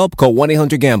and wants help, call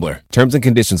 1-800-GAMBLER. Terms and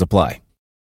conditions apply.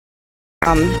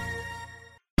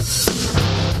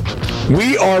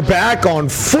 We are back on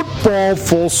Football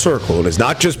Full Circle. It is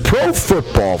not just pro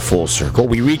football full circle.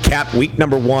 We recap week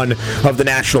number 1 of the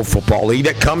National Football League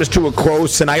that comes to a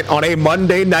close tonight on a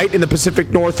Monday night in the Pacific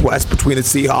Northwest between the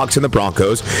Seahawks and the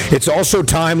Broncos. It's also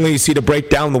time, Lacey, to break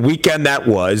down the weekend that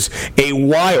was a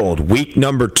wild week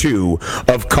number 2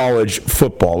 of college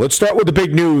football. Let's start with the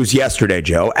big news yesterday,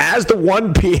 Joe. As the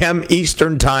 1 p.m.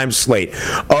 Eastern time slate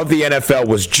of the NFL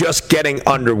was just getting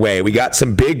underway, we got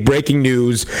some big breaking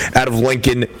news out of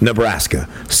Lincoln, Nebraska.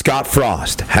 Scott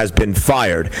Frost has been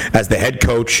fired as the head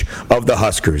coach of the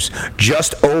Huskers.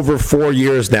 Just over 4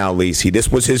 years now, Lacey.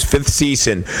 This was his 5th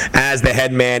season as the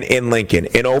head man in Lincoln.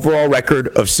 An overall record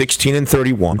of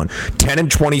 16-31,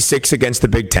 10-26 against the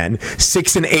Big Ten,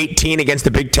 6-18 against the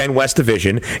Big Ten West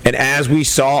Division, and as we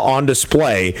saw on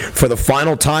display for the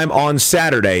final time on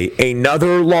Saturday,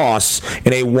 another loss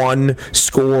in a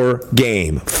one-score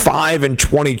game.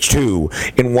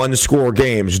 5-22 in one-score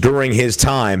games during his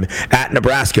time at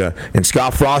Nebraska. And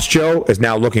Scott Frost, Joe, is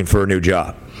now looking for a new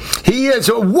job. He is.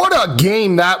 What a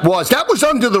game that was. That was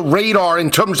under the radar in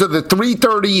terms of the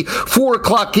 3:30, 4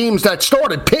 o'clock games that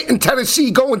started. Pitt and Tennessee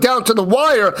going down to the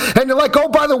wire. And they're like, oh,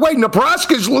 by the way,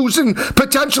 Nebraska's losing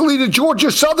potentially to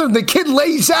Georgia Southern. The kid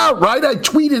lays out, right? I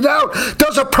tweeted out,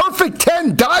 does a perfect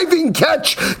 10 diving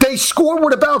catch. They score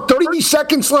with about 30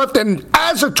 seconds left. And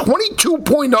as a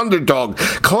 22-point underdog,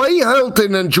 Clay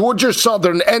Helton and Georgia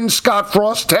Southern end Scott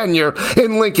Frost's tenure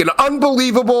in Lincoln.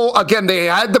 Unbelievable. Again, they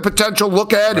had the potential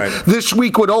look ahead said this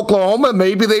week with Oklahoma,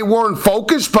 maybe they weren't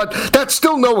focused, but that's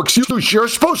still no excuse. You're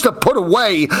supposed to put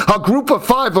away a group of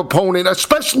 5 opponent,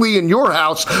 especially in your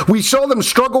house. We saw them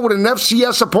struggle with an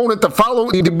FCS opponent the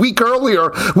following week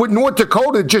earlier with North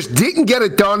Dakota, just didn't get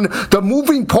it done. The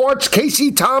moving parts,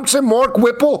 Casey Thompson, Mark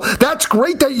Whipple, that's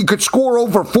great that you could score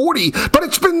over 40, but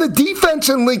it's been the defense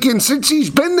in Lincoln since he's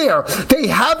been there. They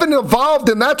haven't evolved,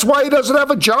 and that's why he doesn't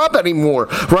have a job anymore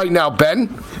right now,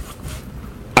 Ben.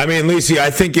 I mean, Lisi,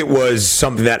 I think it was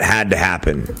something that had to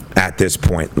happen at this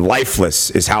point.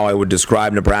 Lifeless is how I would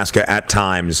describe Nebraska at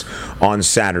times on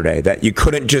Saturday, that you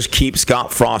couldn't just keep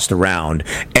Scott Frost around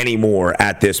anymore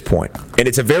at this point. And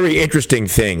it's a very interesting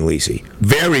thing, Lisi.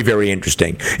 Very, very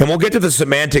interesting. And we'll get to the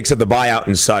semantics of the buyout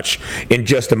and such in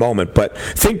just a moment. But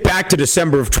think back to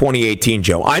December of 2018,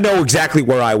 Joe. I know exactly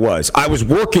where I was. I was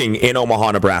working in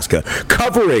Omaha, Nebraska,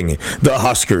 covering the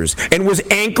Huskers, and was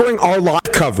anchoring our live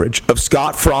coverage of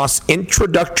Scott Frost's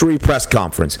introductory press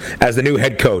conference as the new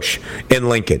head coach in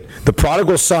Lincoln. The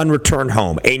prodigal son returned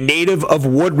home, a native of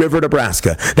Wood River,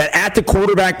 Nebraska, that at the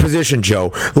quarterback position,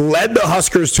 Joe, led the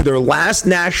Huskers to their last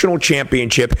national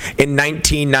championship in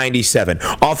 1997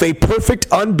 off a perfect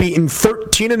unbeaten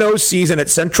 13-0 season at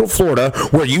Central Florida,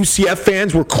 where UCF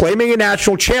fans were claiming a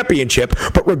national championship.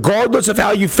 But regardless of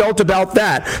how you felt about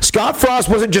that, Scott Frost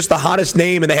wasn't just the hottest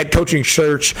name in the head coaching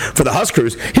search for the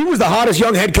Huskers. He was the hottest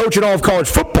young head coach in all of college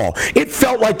football. It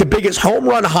felt like the biggest home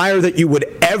run hire that you would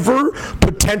ever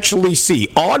potentially see.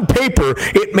 On paper,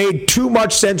 it made too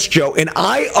much sense, Joe, and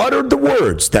I uttered the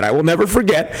words that I will never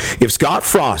forget. If Scott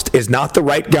Frost is not the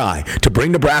right guy to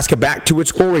bring Nebraska back to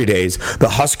its glory days, the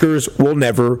Huskers will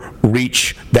never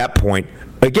reach that point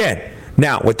again.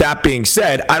 Now, with that being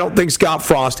said, I don't think Scott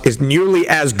Frost is nearly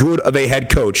as good of a head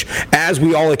coach as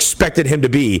we all expected him to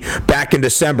be back in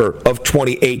December of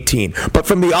 2018. But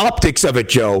from the optics of it,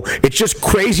 Joe, it's just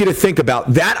crazy to think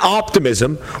about that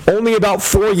optimism only about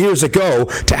 4 years ago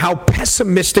to how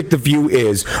pessimistic the view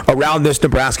is around this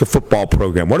Nebraska football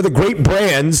program. One of the great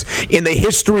brands in the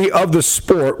history of the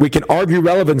sport. We can argue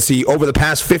relevancy over the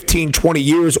past 15, 20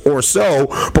 years or so,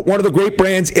 but one of the great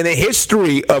brands in the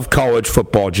history of college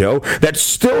football, Joe, that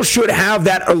still should have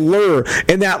that allure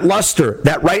and that luster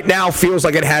that right now feels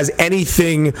like it has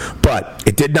anything but.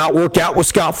 It did not work out with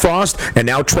Scott Frost, and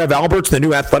now Trev Alberts, the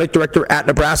new athletic director at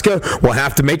Nebraska, will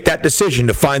have to make that decision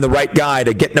to find the right guy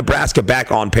to get Nebraska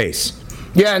back on pace.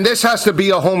 Yeah, and this has to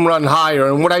be a home run hire.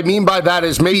 And what I mean by that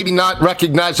is maybe not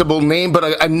recognizable name,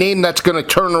 but a name that's going to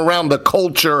turn around the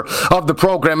culture of the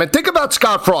program. And think about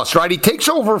Scott Frost, right? He takes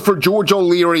over for George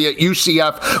O'Leary at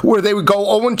UCF, where they would go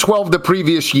 0-12 the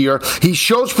previous year. He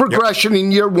shows progression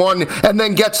in year one and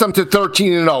then gets them to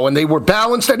 13-0. And they were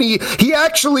balanced, and he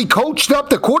actually coached up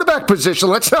the quarterback position.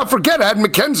 Let's not forget, had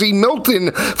Mackenzie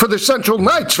Milton for the Central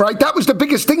Knights, right? That was the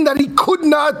biggest thing that he could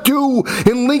not do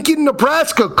in Lincoln,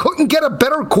 Nebraska. Couldn't get a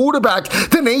better quarterback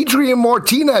than Adrian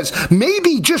Martinez.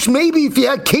 Maybe, just maybe, if you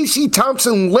had Casey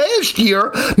Thompson last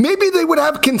year, maybe they would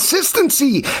have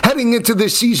consistency heading into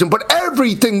this season, but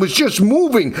everything was just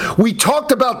moving. We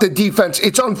talked about the defense.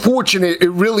 It's unfortunate, it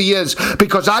really is,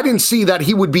 because I didn't see that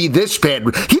he would be this bad.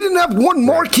 He didn't have one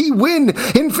marquee win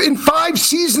in 5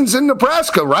 seasons in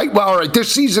Nebraska, right? Well, all right,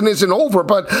 this season isn't over,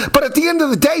 but at the end of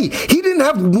the day, he didn't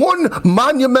have one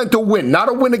monumental win. Not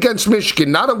a win against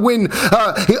Michigan, not a win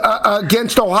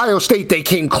against Ohio State. They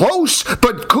came close,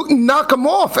 but couldn't knock them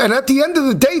off. And at the end of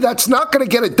the day, that's not going to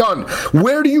get it done.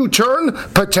 Where do you turn?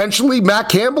 Potentially, Matt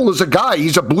Campbell is a guy.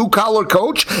 He's a blue-collar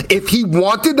coach. If he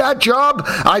wanted that job,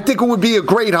 I think it would be a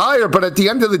great hire. But at the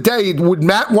end of the day, would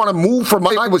Matt want to move from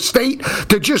Iowa State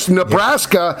to just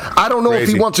Nebraska? Yeah. I don't know if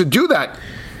he wants to do that.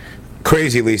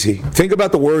 Crazy, Lisi. Think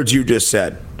about the words you just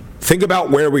said. Think about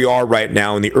where we are right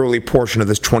now in the early portion of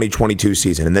this 2022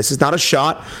 season. And this is not a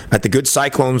shot at the good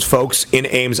Cyclones folks in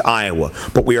Ames, Iowa.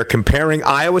 But we are comparing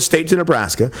Iowa State to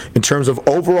Nebraska in terms of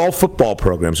overall football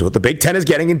programs. What the Big Ten is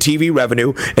getting in TV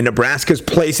revenue and Nebraska's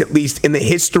place, at least in the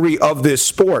history of this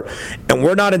sport. And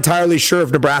we're not entirely sure if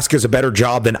Nebraska is a better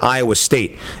job than Iowa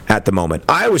State at the moment.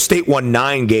 Iowa State won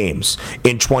 9 games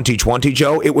in 2020,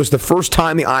 Joe. It was the first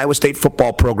time the Iowa State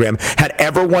football program had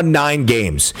ever won 9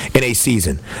 games in a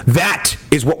season. That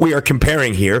is what we are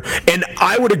comparing here. And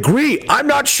I would agree. I'm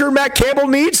not sure Matt Campbell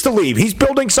needs to leave. He's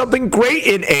building something great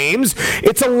in Ames.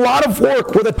 It's a lot of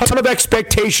work with a ton of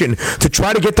expectation to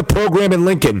try to get the program in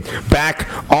Lincoln back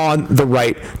on the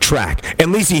right track.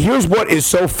 And Lisi, here's what is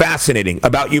so fascinating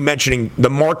about you mentioning the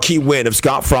marquee win of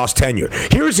Scott Frost's tenure.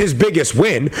 Here's his biggest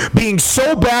win, being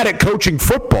so bad at coaching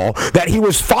football that he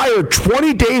was fired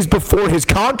 20 days before his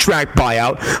contract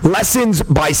buyout lessens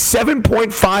by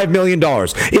 $7.5 million.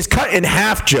 is cut in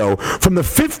half, Joe, from the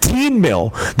 $15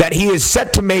 million that he is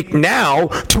set to make now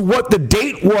to what the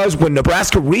date was when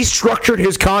Nebraska restructured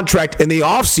his contract in the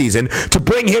offseason to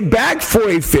bring him back for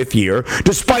a 5th year,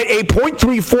 despite a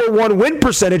 .341 win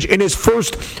percentage in his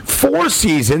first 4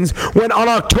 seasons, when on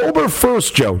October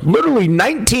 1st, Joe, literally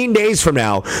 19 days from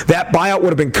now, that buyout would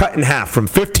have been cut in half from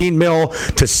 $15 million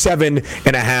to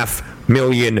 $7.5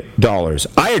 million.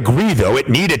 I agree, though, it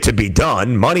needed to be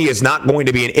done. Money is not going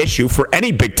to be an issue for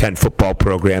any Big Ten football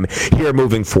program here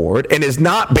moving forward, and is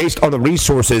not based on the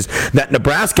resources that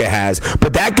Nebraska has.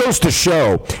 But that goes to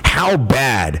show how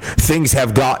bad things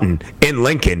have gotten in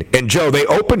Lincoln. And Joe, they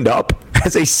opened up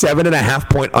as a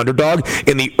 7.5-point underdog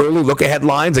in the early look-ahead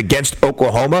lines against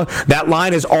Oklahoma. That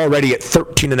line is already at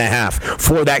 13.5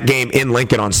 for that game in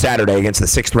Lincoln on Saturday against the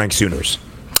 6th-ranked Sooners.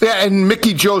 Yeah, and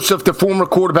Mickey Joseph, the former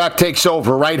quarterback, takes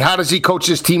over, right? How does he coach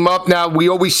his team up? Now, we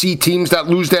always see teams that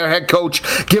lose their head coach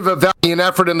give a valiant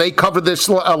effort, and they covered this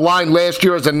line last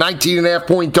year as a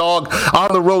 19.5-point dog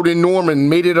on the road in Norman,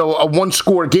 made it a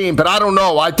one-score game. But I don't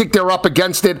know. I think they're up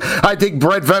against it. I think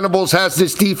Brett Venables has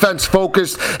this defense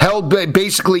focused, held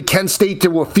basically Kent State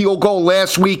to a field goal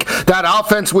last week. That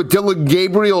offense with Dylan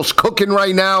Gabriel's cooking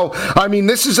right now. I mean,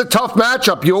 this is a tough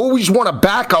matchup. You always want to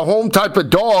back a home type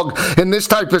of dog in this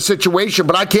type of situation,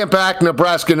 but I can't back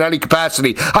Nebraska in any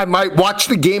capacity. I might watch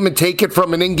the game and take it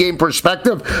from an in-game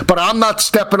perspective, but I'm not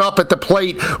stepping up at the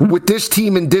plate with this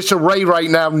team in disarray right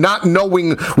now, not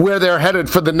knowing where they're headed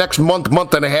for the next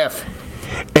month and a half.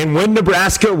 And when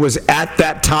Nebraska was at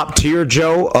that top tier,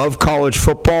 Joe, of college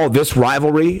football, this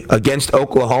rivalry against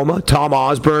Oklahoma, Tom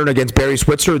Osborne against Barry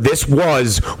Switzer, this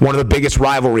was one of the biggest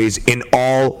rivalries in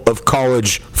all of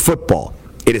college football.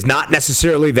 It is not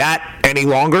necessarily that any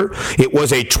longer. It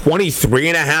was a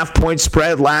 23.5-point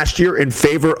spread last year in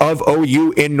favor of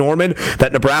OU in Norman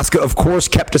that Nebraska, of course,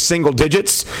 kept to single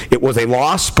digits. It was a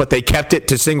loss, but they kept it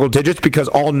to single digits because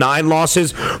all 9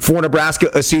 losses for Nebraska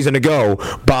a season ago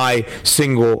by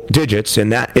single digits,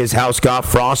 and that is how Scott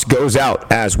Frost goes out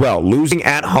as well, losing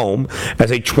at home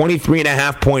as a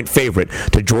 23.5-point favorite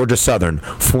to Georgia Southern,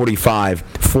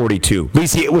 45-42.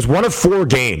 Lisi, it was one of 4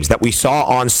 games that we saw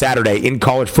on Saturday in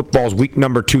college football's week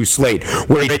number 2 slate,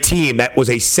 where a team that was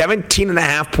a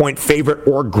 17.5-point favorite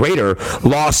or greater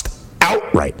lost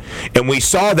outright. And we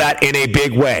saw that in a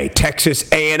big way.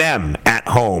 Texas A&M at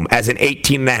home as an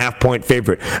 18.5-point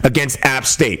favorite against App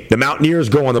State. The Mountaineers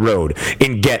go on the road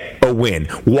and get a win.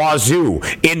 Wazoo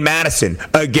in Madison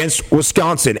against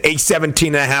Wisconsin, a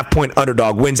 17.5-point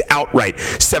underdog, wins outright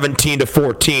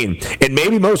 17-14. And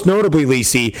maybe most notably,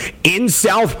 Lisi, in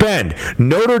South Bend,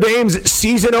 Notre Dame's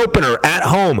season opener at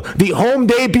home, the home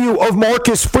debut of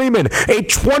Marcus Freeman, a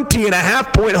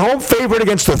 20.5-point home favorite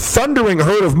against the thundering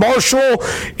herd of Marshall.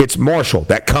 It's Marshall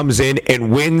that comes in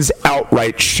and wins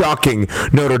outright, shocking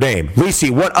Notre Dame. Lisi,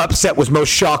 what upset was most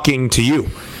shocking to you?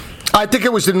 I think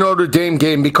it was the Notre Dame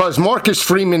game because Marcus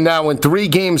Freeman now in 3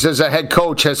 games as a head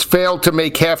coach has failed to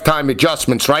make halftime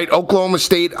adjustments, right? Oklahoma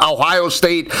State, Ohio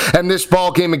State, and this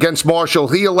ball game against Marshall.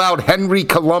 He allowed Henry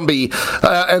Colombi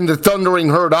and the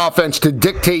Thundering Herd offense to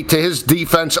dictate to his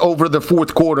defense over the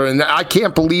 4th quarter. And I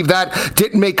can't believe that.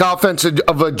 Didn't make offensive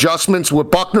adjustments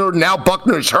with Buckner. Now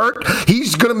Buckner's hurt.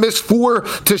 He's going to miss 4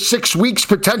 to 6 weeks,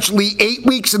 potentially 8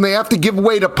 weeks, and they have to give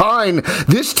way to Pine.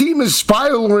 This team is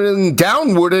spiraling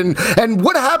downward, and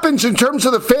what happens in terms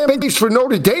of the fan base for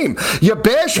Notre Dame? You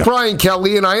bash Brian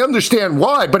Kelly, and I understand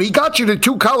why, but he got you to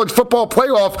 2 college football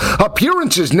playoff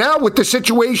appearances. Now with the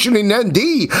situation in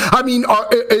ND, I mean,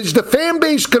 is the fan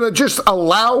base going to just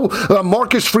allow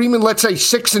Marcus Freeman, let's say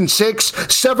 6-6,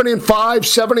 7-5,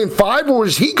 7-5, or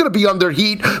is he going to be under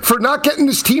heat for not getting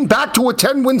this team back to a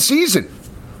 10-win season?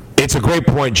 It's a great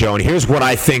point, Joe. And here's what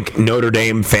I think Notre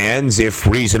Dame fans, if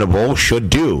reasonable, should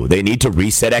do. They need to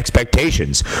reset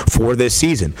expectations for this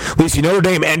season. Lisa, Notre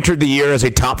Dame entered the year as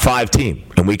a top 5 team,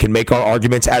 and we can make our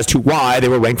arguments as to why they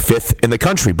were ranked 5th in the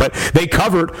country. But they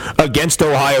covered against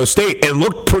Ohio State and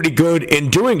looked pretty good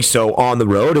in doing so on the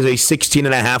road as a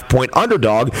 16.5-point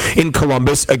underdog in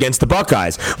Columbus against the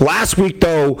Buckeyes. Last week,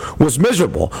 though, was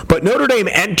miserable. But Notre Dame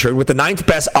entered with the 9th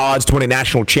best odds to win a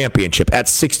national championship at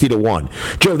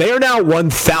 60-1. Joe, they are now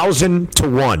 1,000 to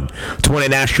 1 to win a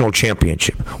national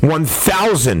championship.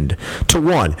 1,000 to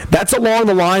 1. That's along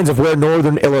the lines of where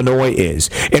Northern Illinois is,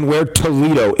 and where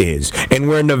Toledo is, and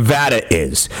where Nevada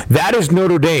is. That is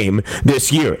Notre Dame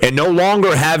this year. And no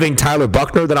longer having Tyler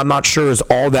Buchner, that I'm not sure is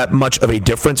all that much of a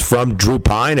difference from Drew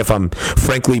Pine, if I'm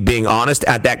frankly being honest,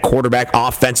 at that quarterback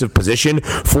offensive position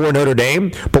for Notre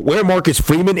Dame. But where Marcus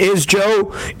Freeman is,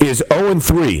 Joe, is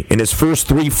 0-3 in his first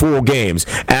 3 full games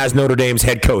as Notre Dame's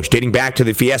head coach, dating back to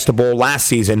the Fiesta Bowl last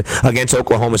season against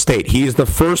Oklahoma State. He is the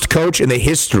first coach in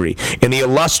the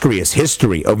illustrious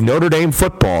history of Notre Dame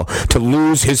football to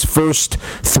lose his first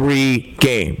 3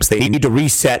 games. They need to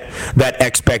reset that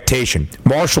expectation.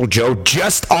 Marshall, Joe,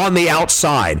 just on the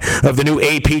outside of the new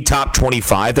AP Top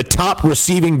 25, the top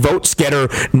receiving vote getter,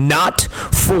 not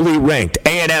fully ranked.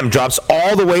 A&M drops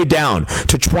all the way down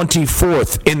to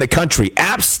 24th in the country.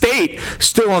 App State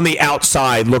still on the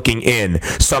outside looking in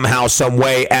somehow, some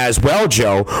way as well,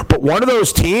 Joe. But one of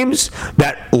those teams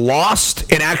that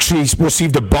lost and actually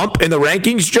received a bump in the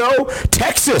rankings, Joe,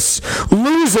 Texas,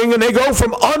 losing, and they go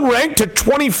from unranked to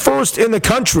 21st in the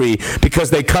country because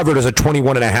they covered as a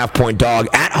 21.5-point dog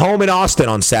at home in Austin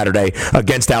on Saturday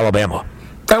against Alabama.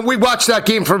 And we watched that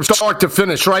game from start to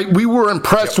finish, right? We were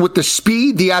impressed with the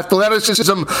speed, the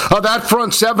athleticism of that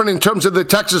front seven in terms of the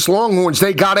Texas Longhorns.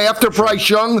 They got after Bryce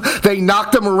Young. They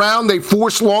knocked him around. They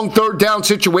forced long third down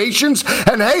situations.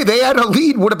 And, hey, they had a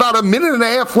lead with about a minute and a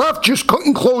half left. Just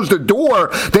couldn't close the door.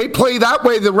 They play that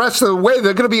way the rest of the way.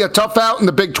 They're going to be a tough out in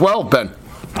the Big 12, Ben.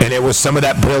 And it was some of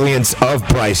that brilliance of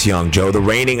Bryce Young, Joe, the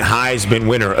reigning Heisman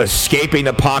winner, escaping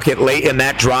the pocket late in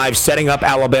that drive, setting up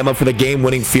Alabama for the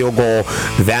game-winning field goal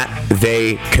that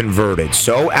they converted.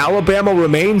 So Alabama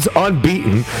remains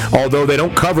unbeaten, although they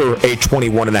don't cover a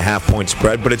 21.5-point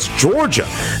spread, but it's Georgia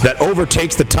that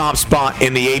overtakes the top spot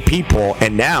in the AP poll,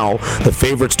 and now the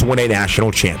favorites to win a national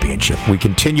championship. We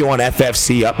continue on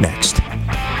FFC up next.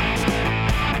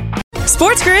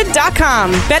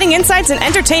 SportsGrid.com. Betting insights and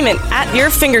entertainment at your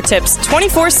fingertips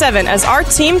 24/7 as our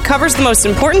team covers the most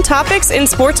important topics in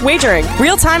sports wagering.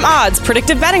 Real-time odds,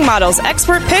 predictive betting models,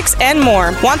 expert picks, and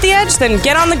more. Want the edge? Then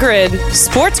get on the grid.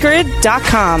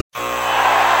 SportsGrid.com.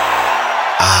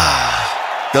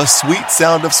 The sweet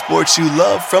sound of sports you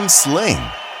love from Sling.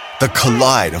 The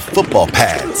collide of football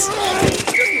pads.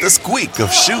 The squeak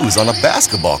of shoes on a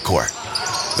basketball court.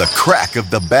 The crack of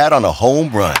the bat on a home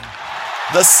run.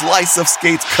 The slice of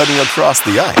skates cutting across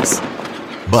the ice.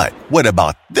 But what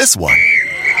about this one?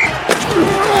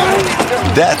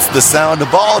 That's the sound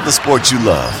of all the sports you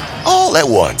love, all at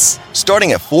once.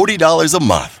 Starting at $40 a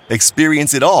month.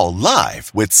 Experience it all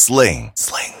live with Sling.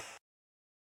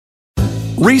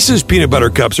 Reese's Peanut Butter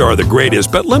Cups are the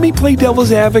greatest, but let me play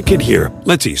devil's advocate here.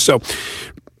 Let's see. So,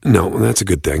 no, that's a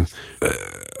good thing.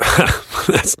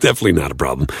 That's definitely not a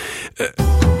problem.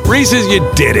 Reese's, you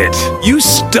did it. You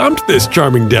stumped this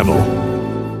charming devil.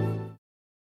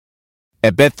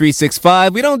 At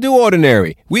Bet365, we don't do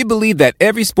ordinary. We believe that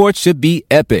every sport should be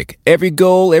epic. Every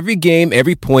goal, every game,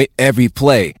 every point, every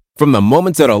play. From the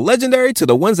moments that are legendary to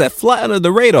the ones that fly under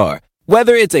the radar.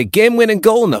 Whether it's a game-winning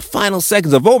goal in the final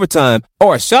seconds of overtime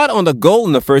or a shot on the goal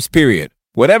in the first period.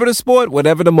 Whatever the sport,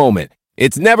 whatever the moment.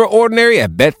 It's never ordinary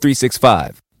at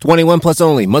Bet365. 21 plus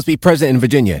only. Must be present in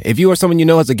Virginia. If you or someone you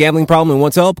know has a gambling problem and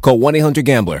wants help, call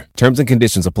 1-800-GAMBLER. Terms and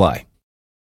conditions apply.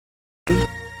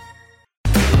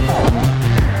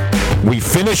 We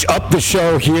finish up the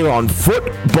show here on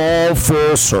Football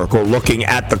Full Circle, looking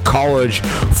at the college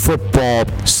football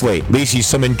slate. Lacey,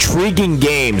 some intriguing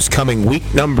games coming week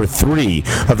number 3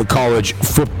 of the college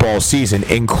football season,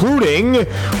 including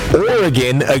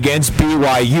Oregon against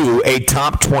BYU, a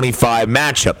top 25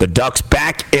 matchup. The Ducks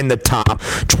back in the top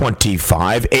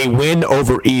 25. A win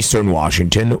over Eastern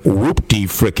Washington.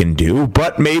 Whoop-de-frickin-do.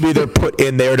 But maybe they're put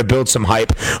in there to build some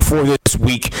hype for this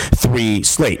week 3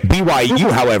 slate. BYU,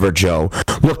 however, Joe,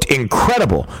 looked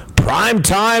incredible. Prime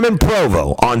time in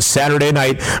Provo on Saturday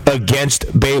night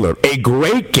against Baylor. A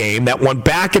great game that went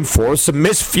back and forth. Some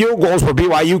missed field goals where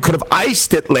BYU could have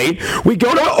iced it late. We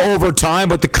go to overtime,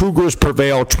 but the Cougars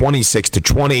prevail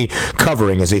 26-20,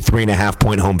 covering as a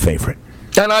 3.5-point home favorite.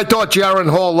 And I thought Jaron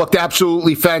Hall looked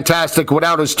absolutely fantastic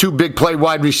without his 2 big play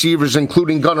wide receivers,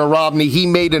 including Gunnar Robney. He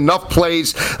made enough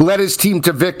plays, led his team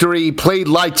to victory. He played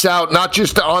lights out, not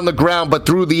just on the ground, but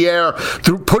through the air,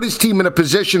 put his team in a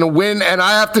position to win. And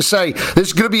I have to say, this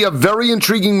is going to be a very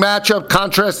intriguing matchup,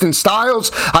 contrast in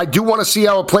styles. I do want to see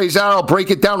how it plays out. I'll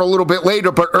break it down a little bit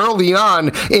later, but early on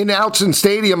in Autzen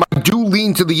Stadium, I do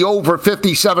lean to the over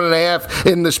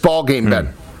 57.5 in this ball game,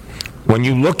 Ben. When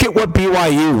you look at what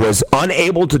BYU was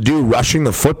unable to do rushing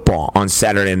the football on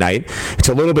Saturday night, it's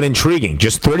a little bit intriguing.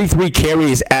 Just 33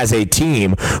 carries as a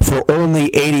team for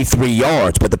only 83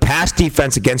 yards. But the pass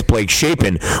defense against Blake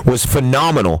Shapen was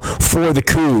phenomenal for the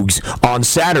Cougs on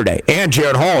Saturday. And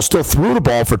Jared Hall still threw the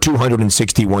ball for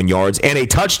 261 yards and a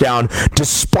touchdown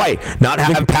despite not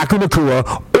having Paku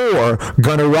Nakua or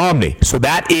Gunnar Romney. So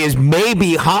that is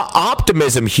maybe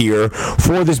optimism here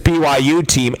for this BYU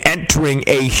team entering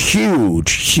a huge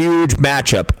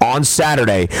matchup on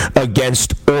Saturday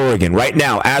against Oregon. Right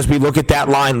now, as we look at that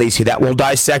line, Lacey, that we'll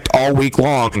dissect all week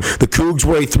long. The Cougs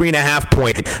were a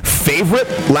 3.5-point favorite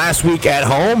last week at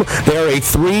home. They're a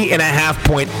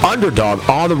 3.5-point underdog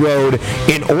on the road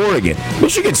in Oregon.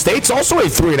 Michigan State's also a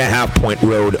 3.5-point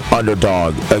road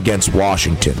underdog against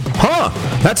Washington.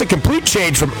 That's a complete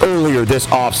change from earlier this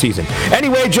offseason.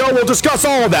 Anyway, Joe, we'll discuss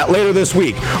all of that later this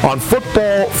week on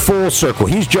Football Full Circle.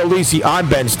 He's Joe Lisi. I'm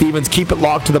Ben Stevens. Keep it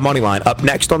locked to the money line. Up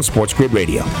next on Sports Grid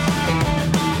Radio.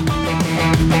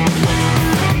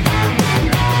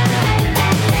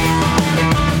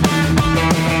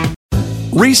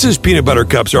 Reese's Peanut Butter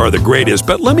Cups are the greatest,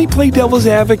 but let me play devil's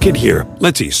advocate here.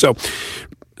 Let's see. So,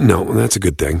 no, that's a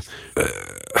good thing.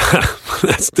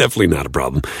 That's definitely not a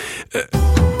problem.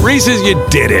 Reese's, you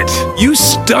did it. You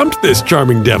stumped this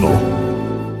charming devil.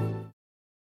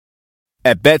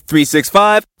 At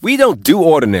Bet365, we don't do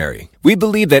ordinary. We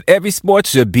believe that every sport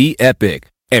should be epic.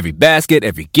 Every basket,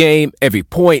 every game, every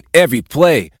point, every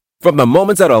play. From the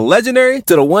moments that are legendary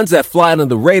to the ones that fly under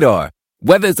the radar.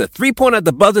 Whether it's a three-pointer at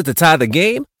the buzzer to tie the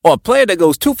game or a player that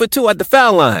goes 2 for 2 at the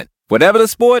foul line. Whatever the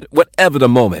sport, whatever the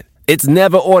moment. It's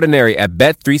never ordinary at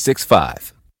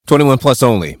Bet365. 21 plus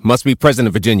only. Must be present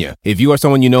in Virginia. If you or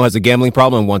someone you know has a gambling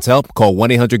problem and wants help, call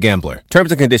 1-800-GAMBLER.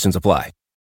 Terms and conditions apply.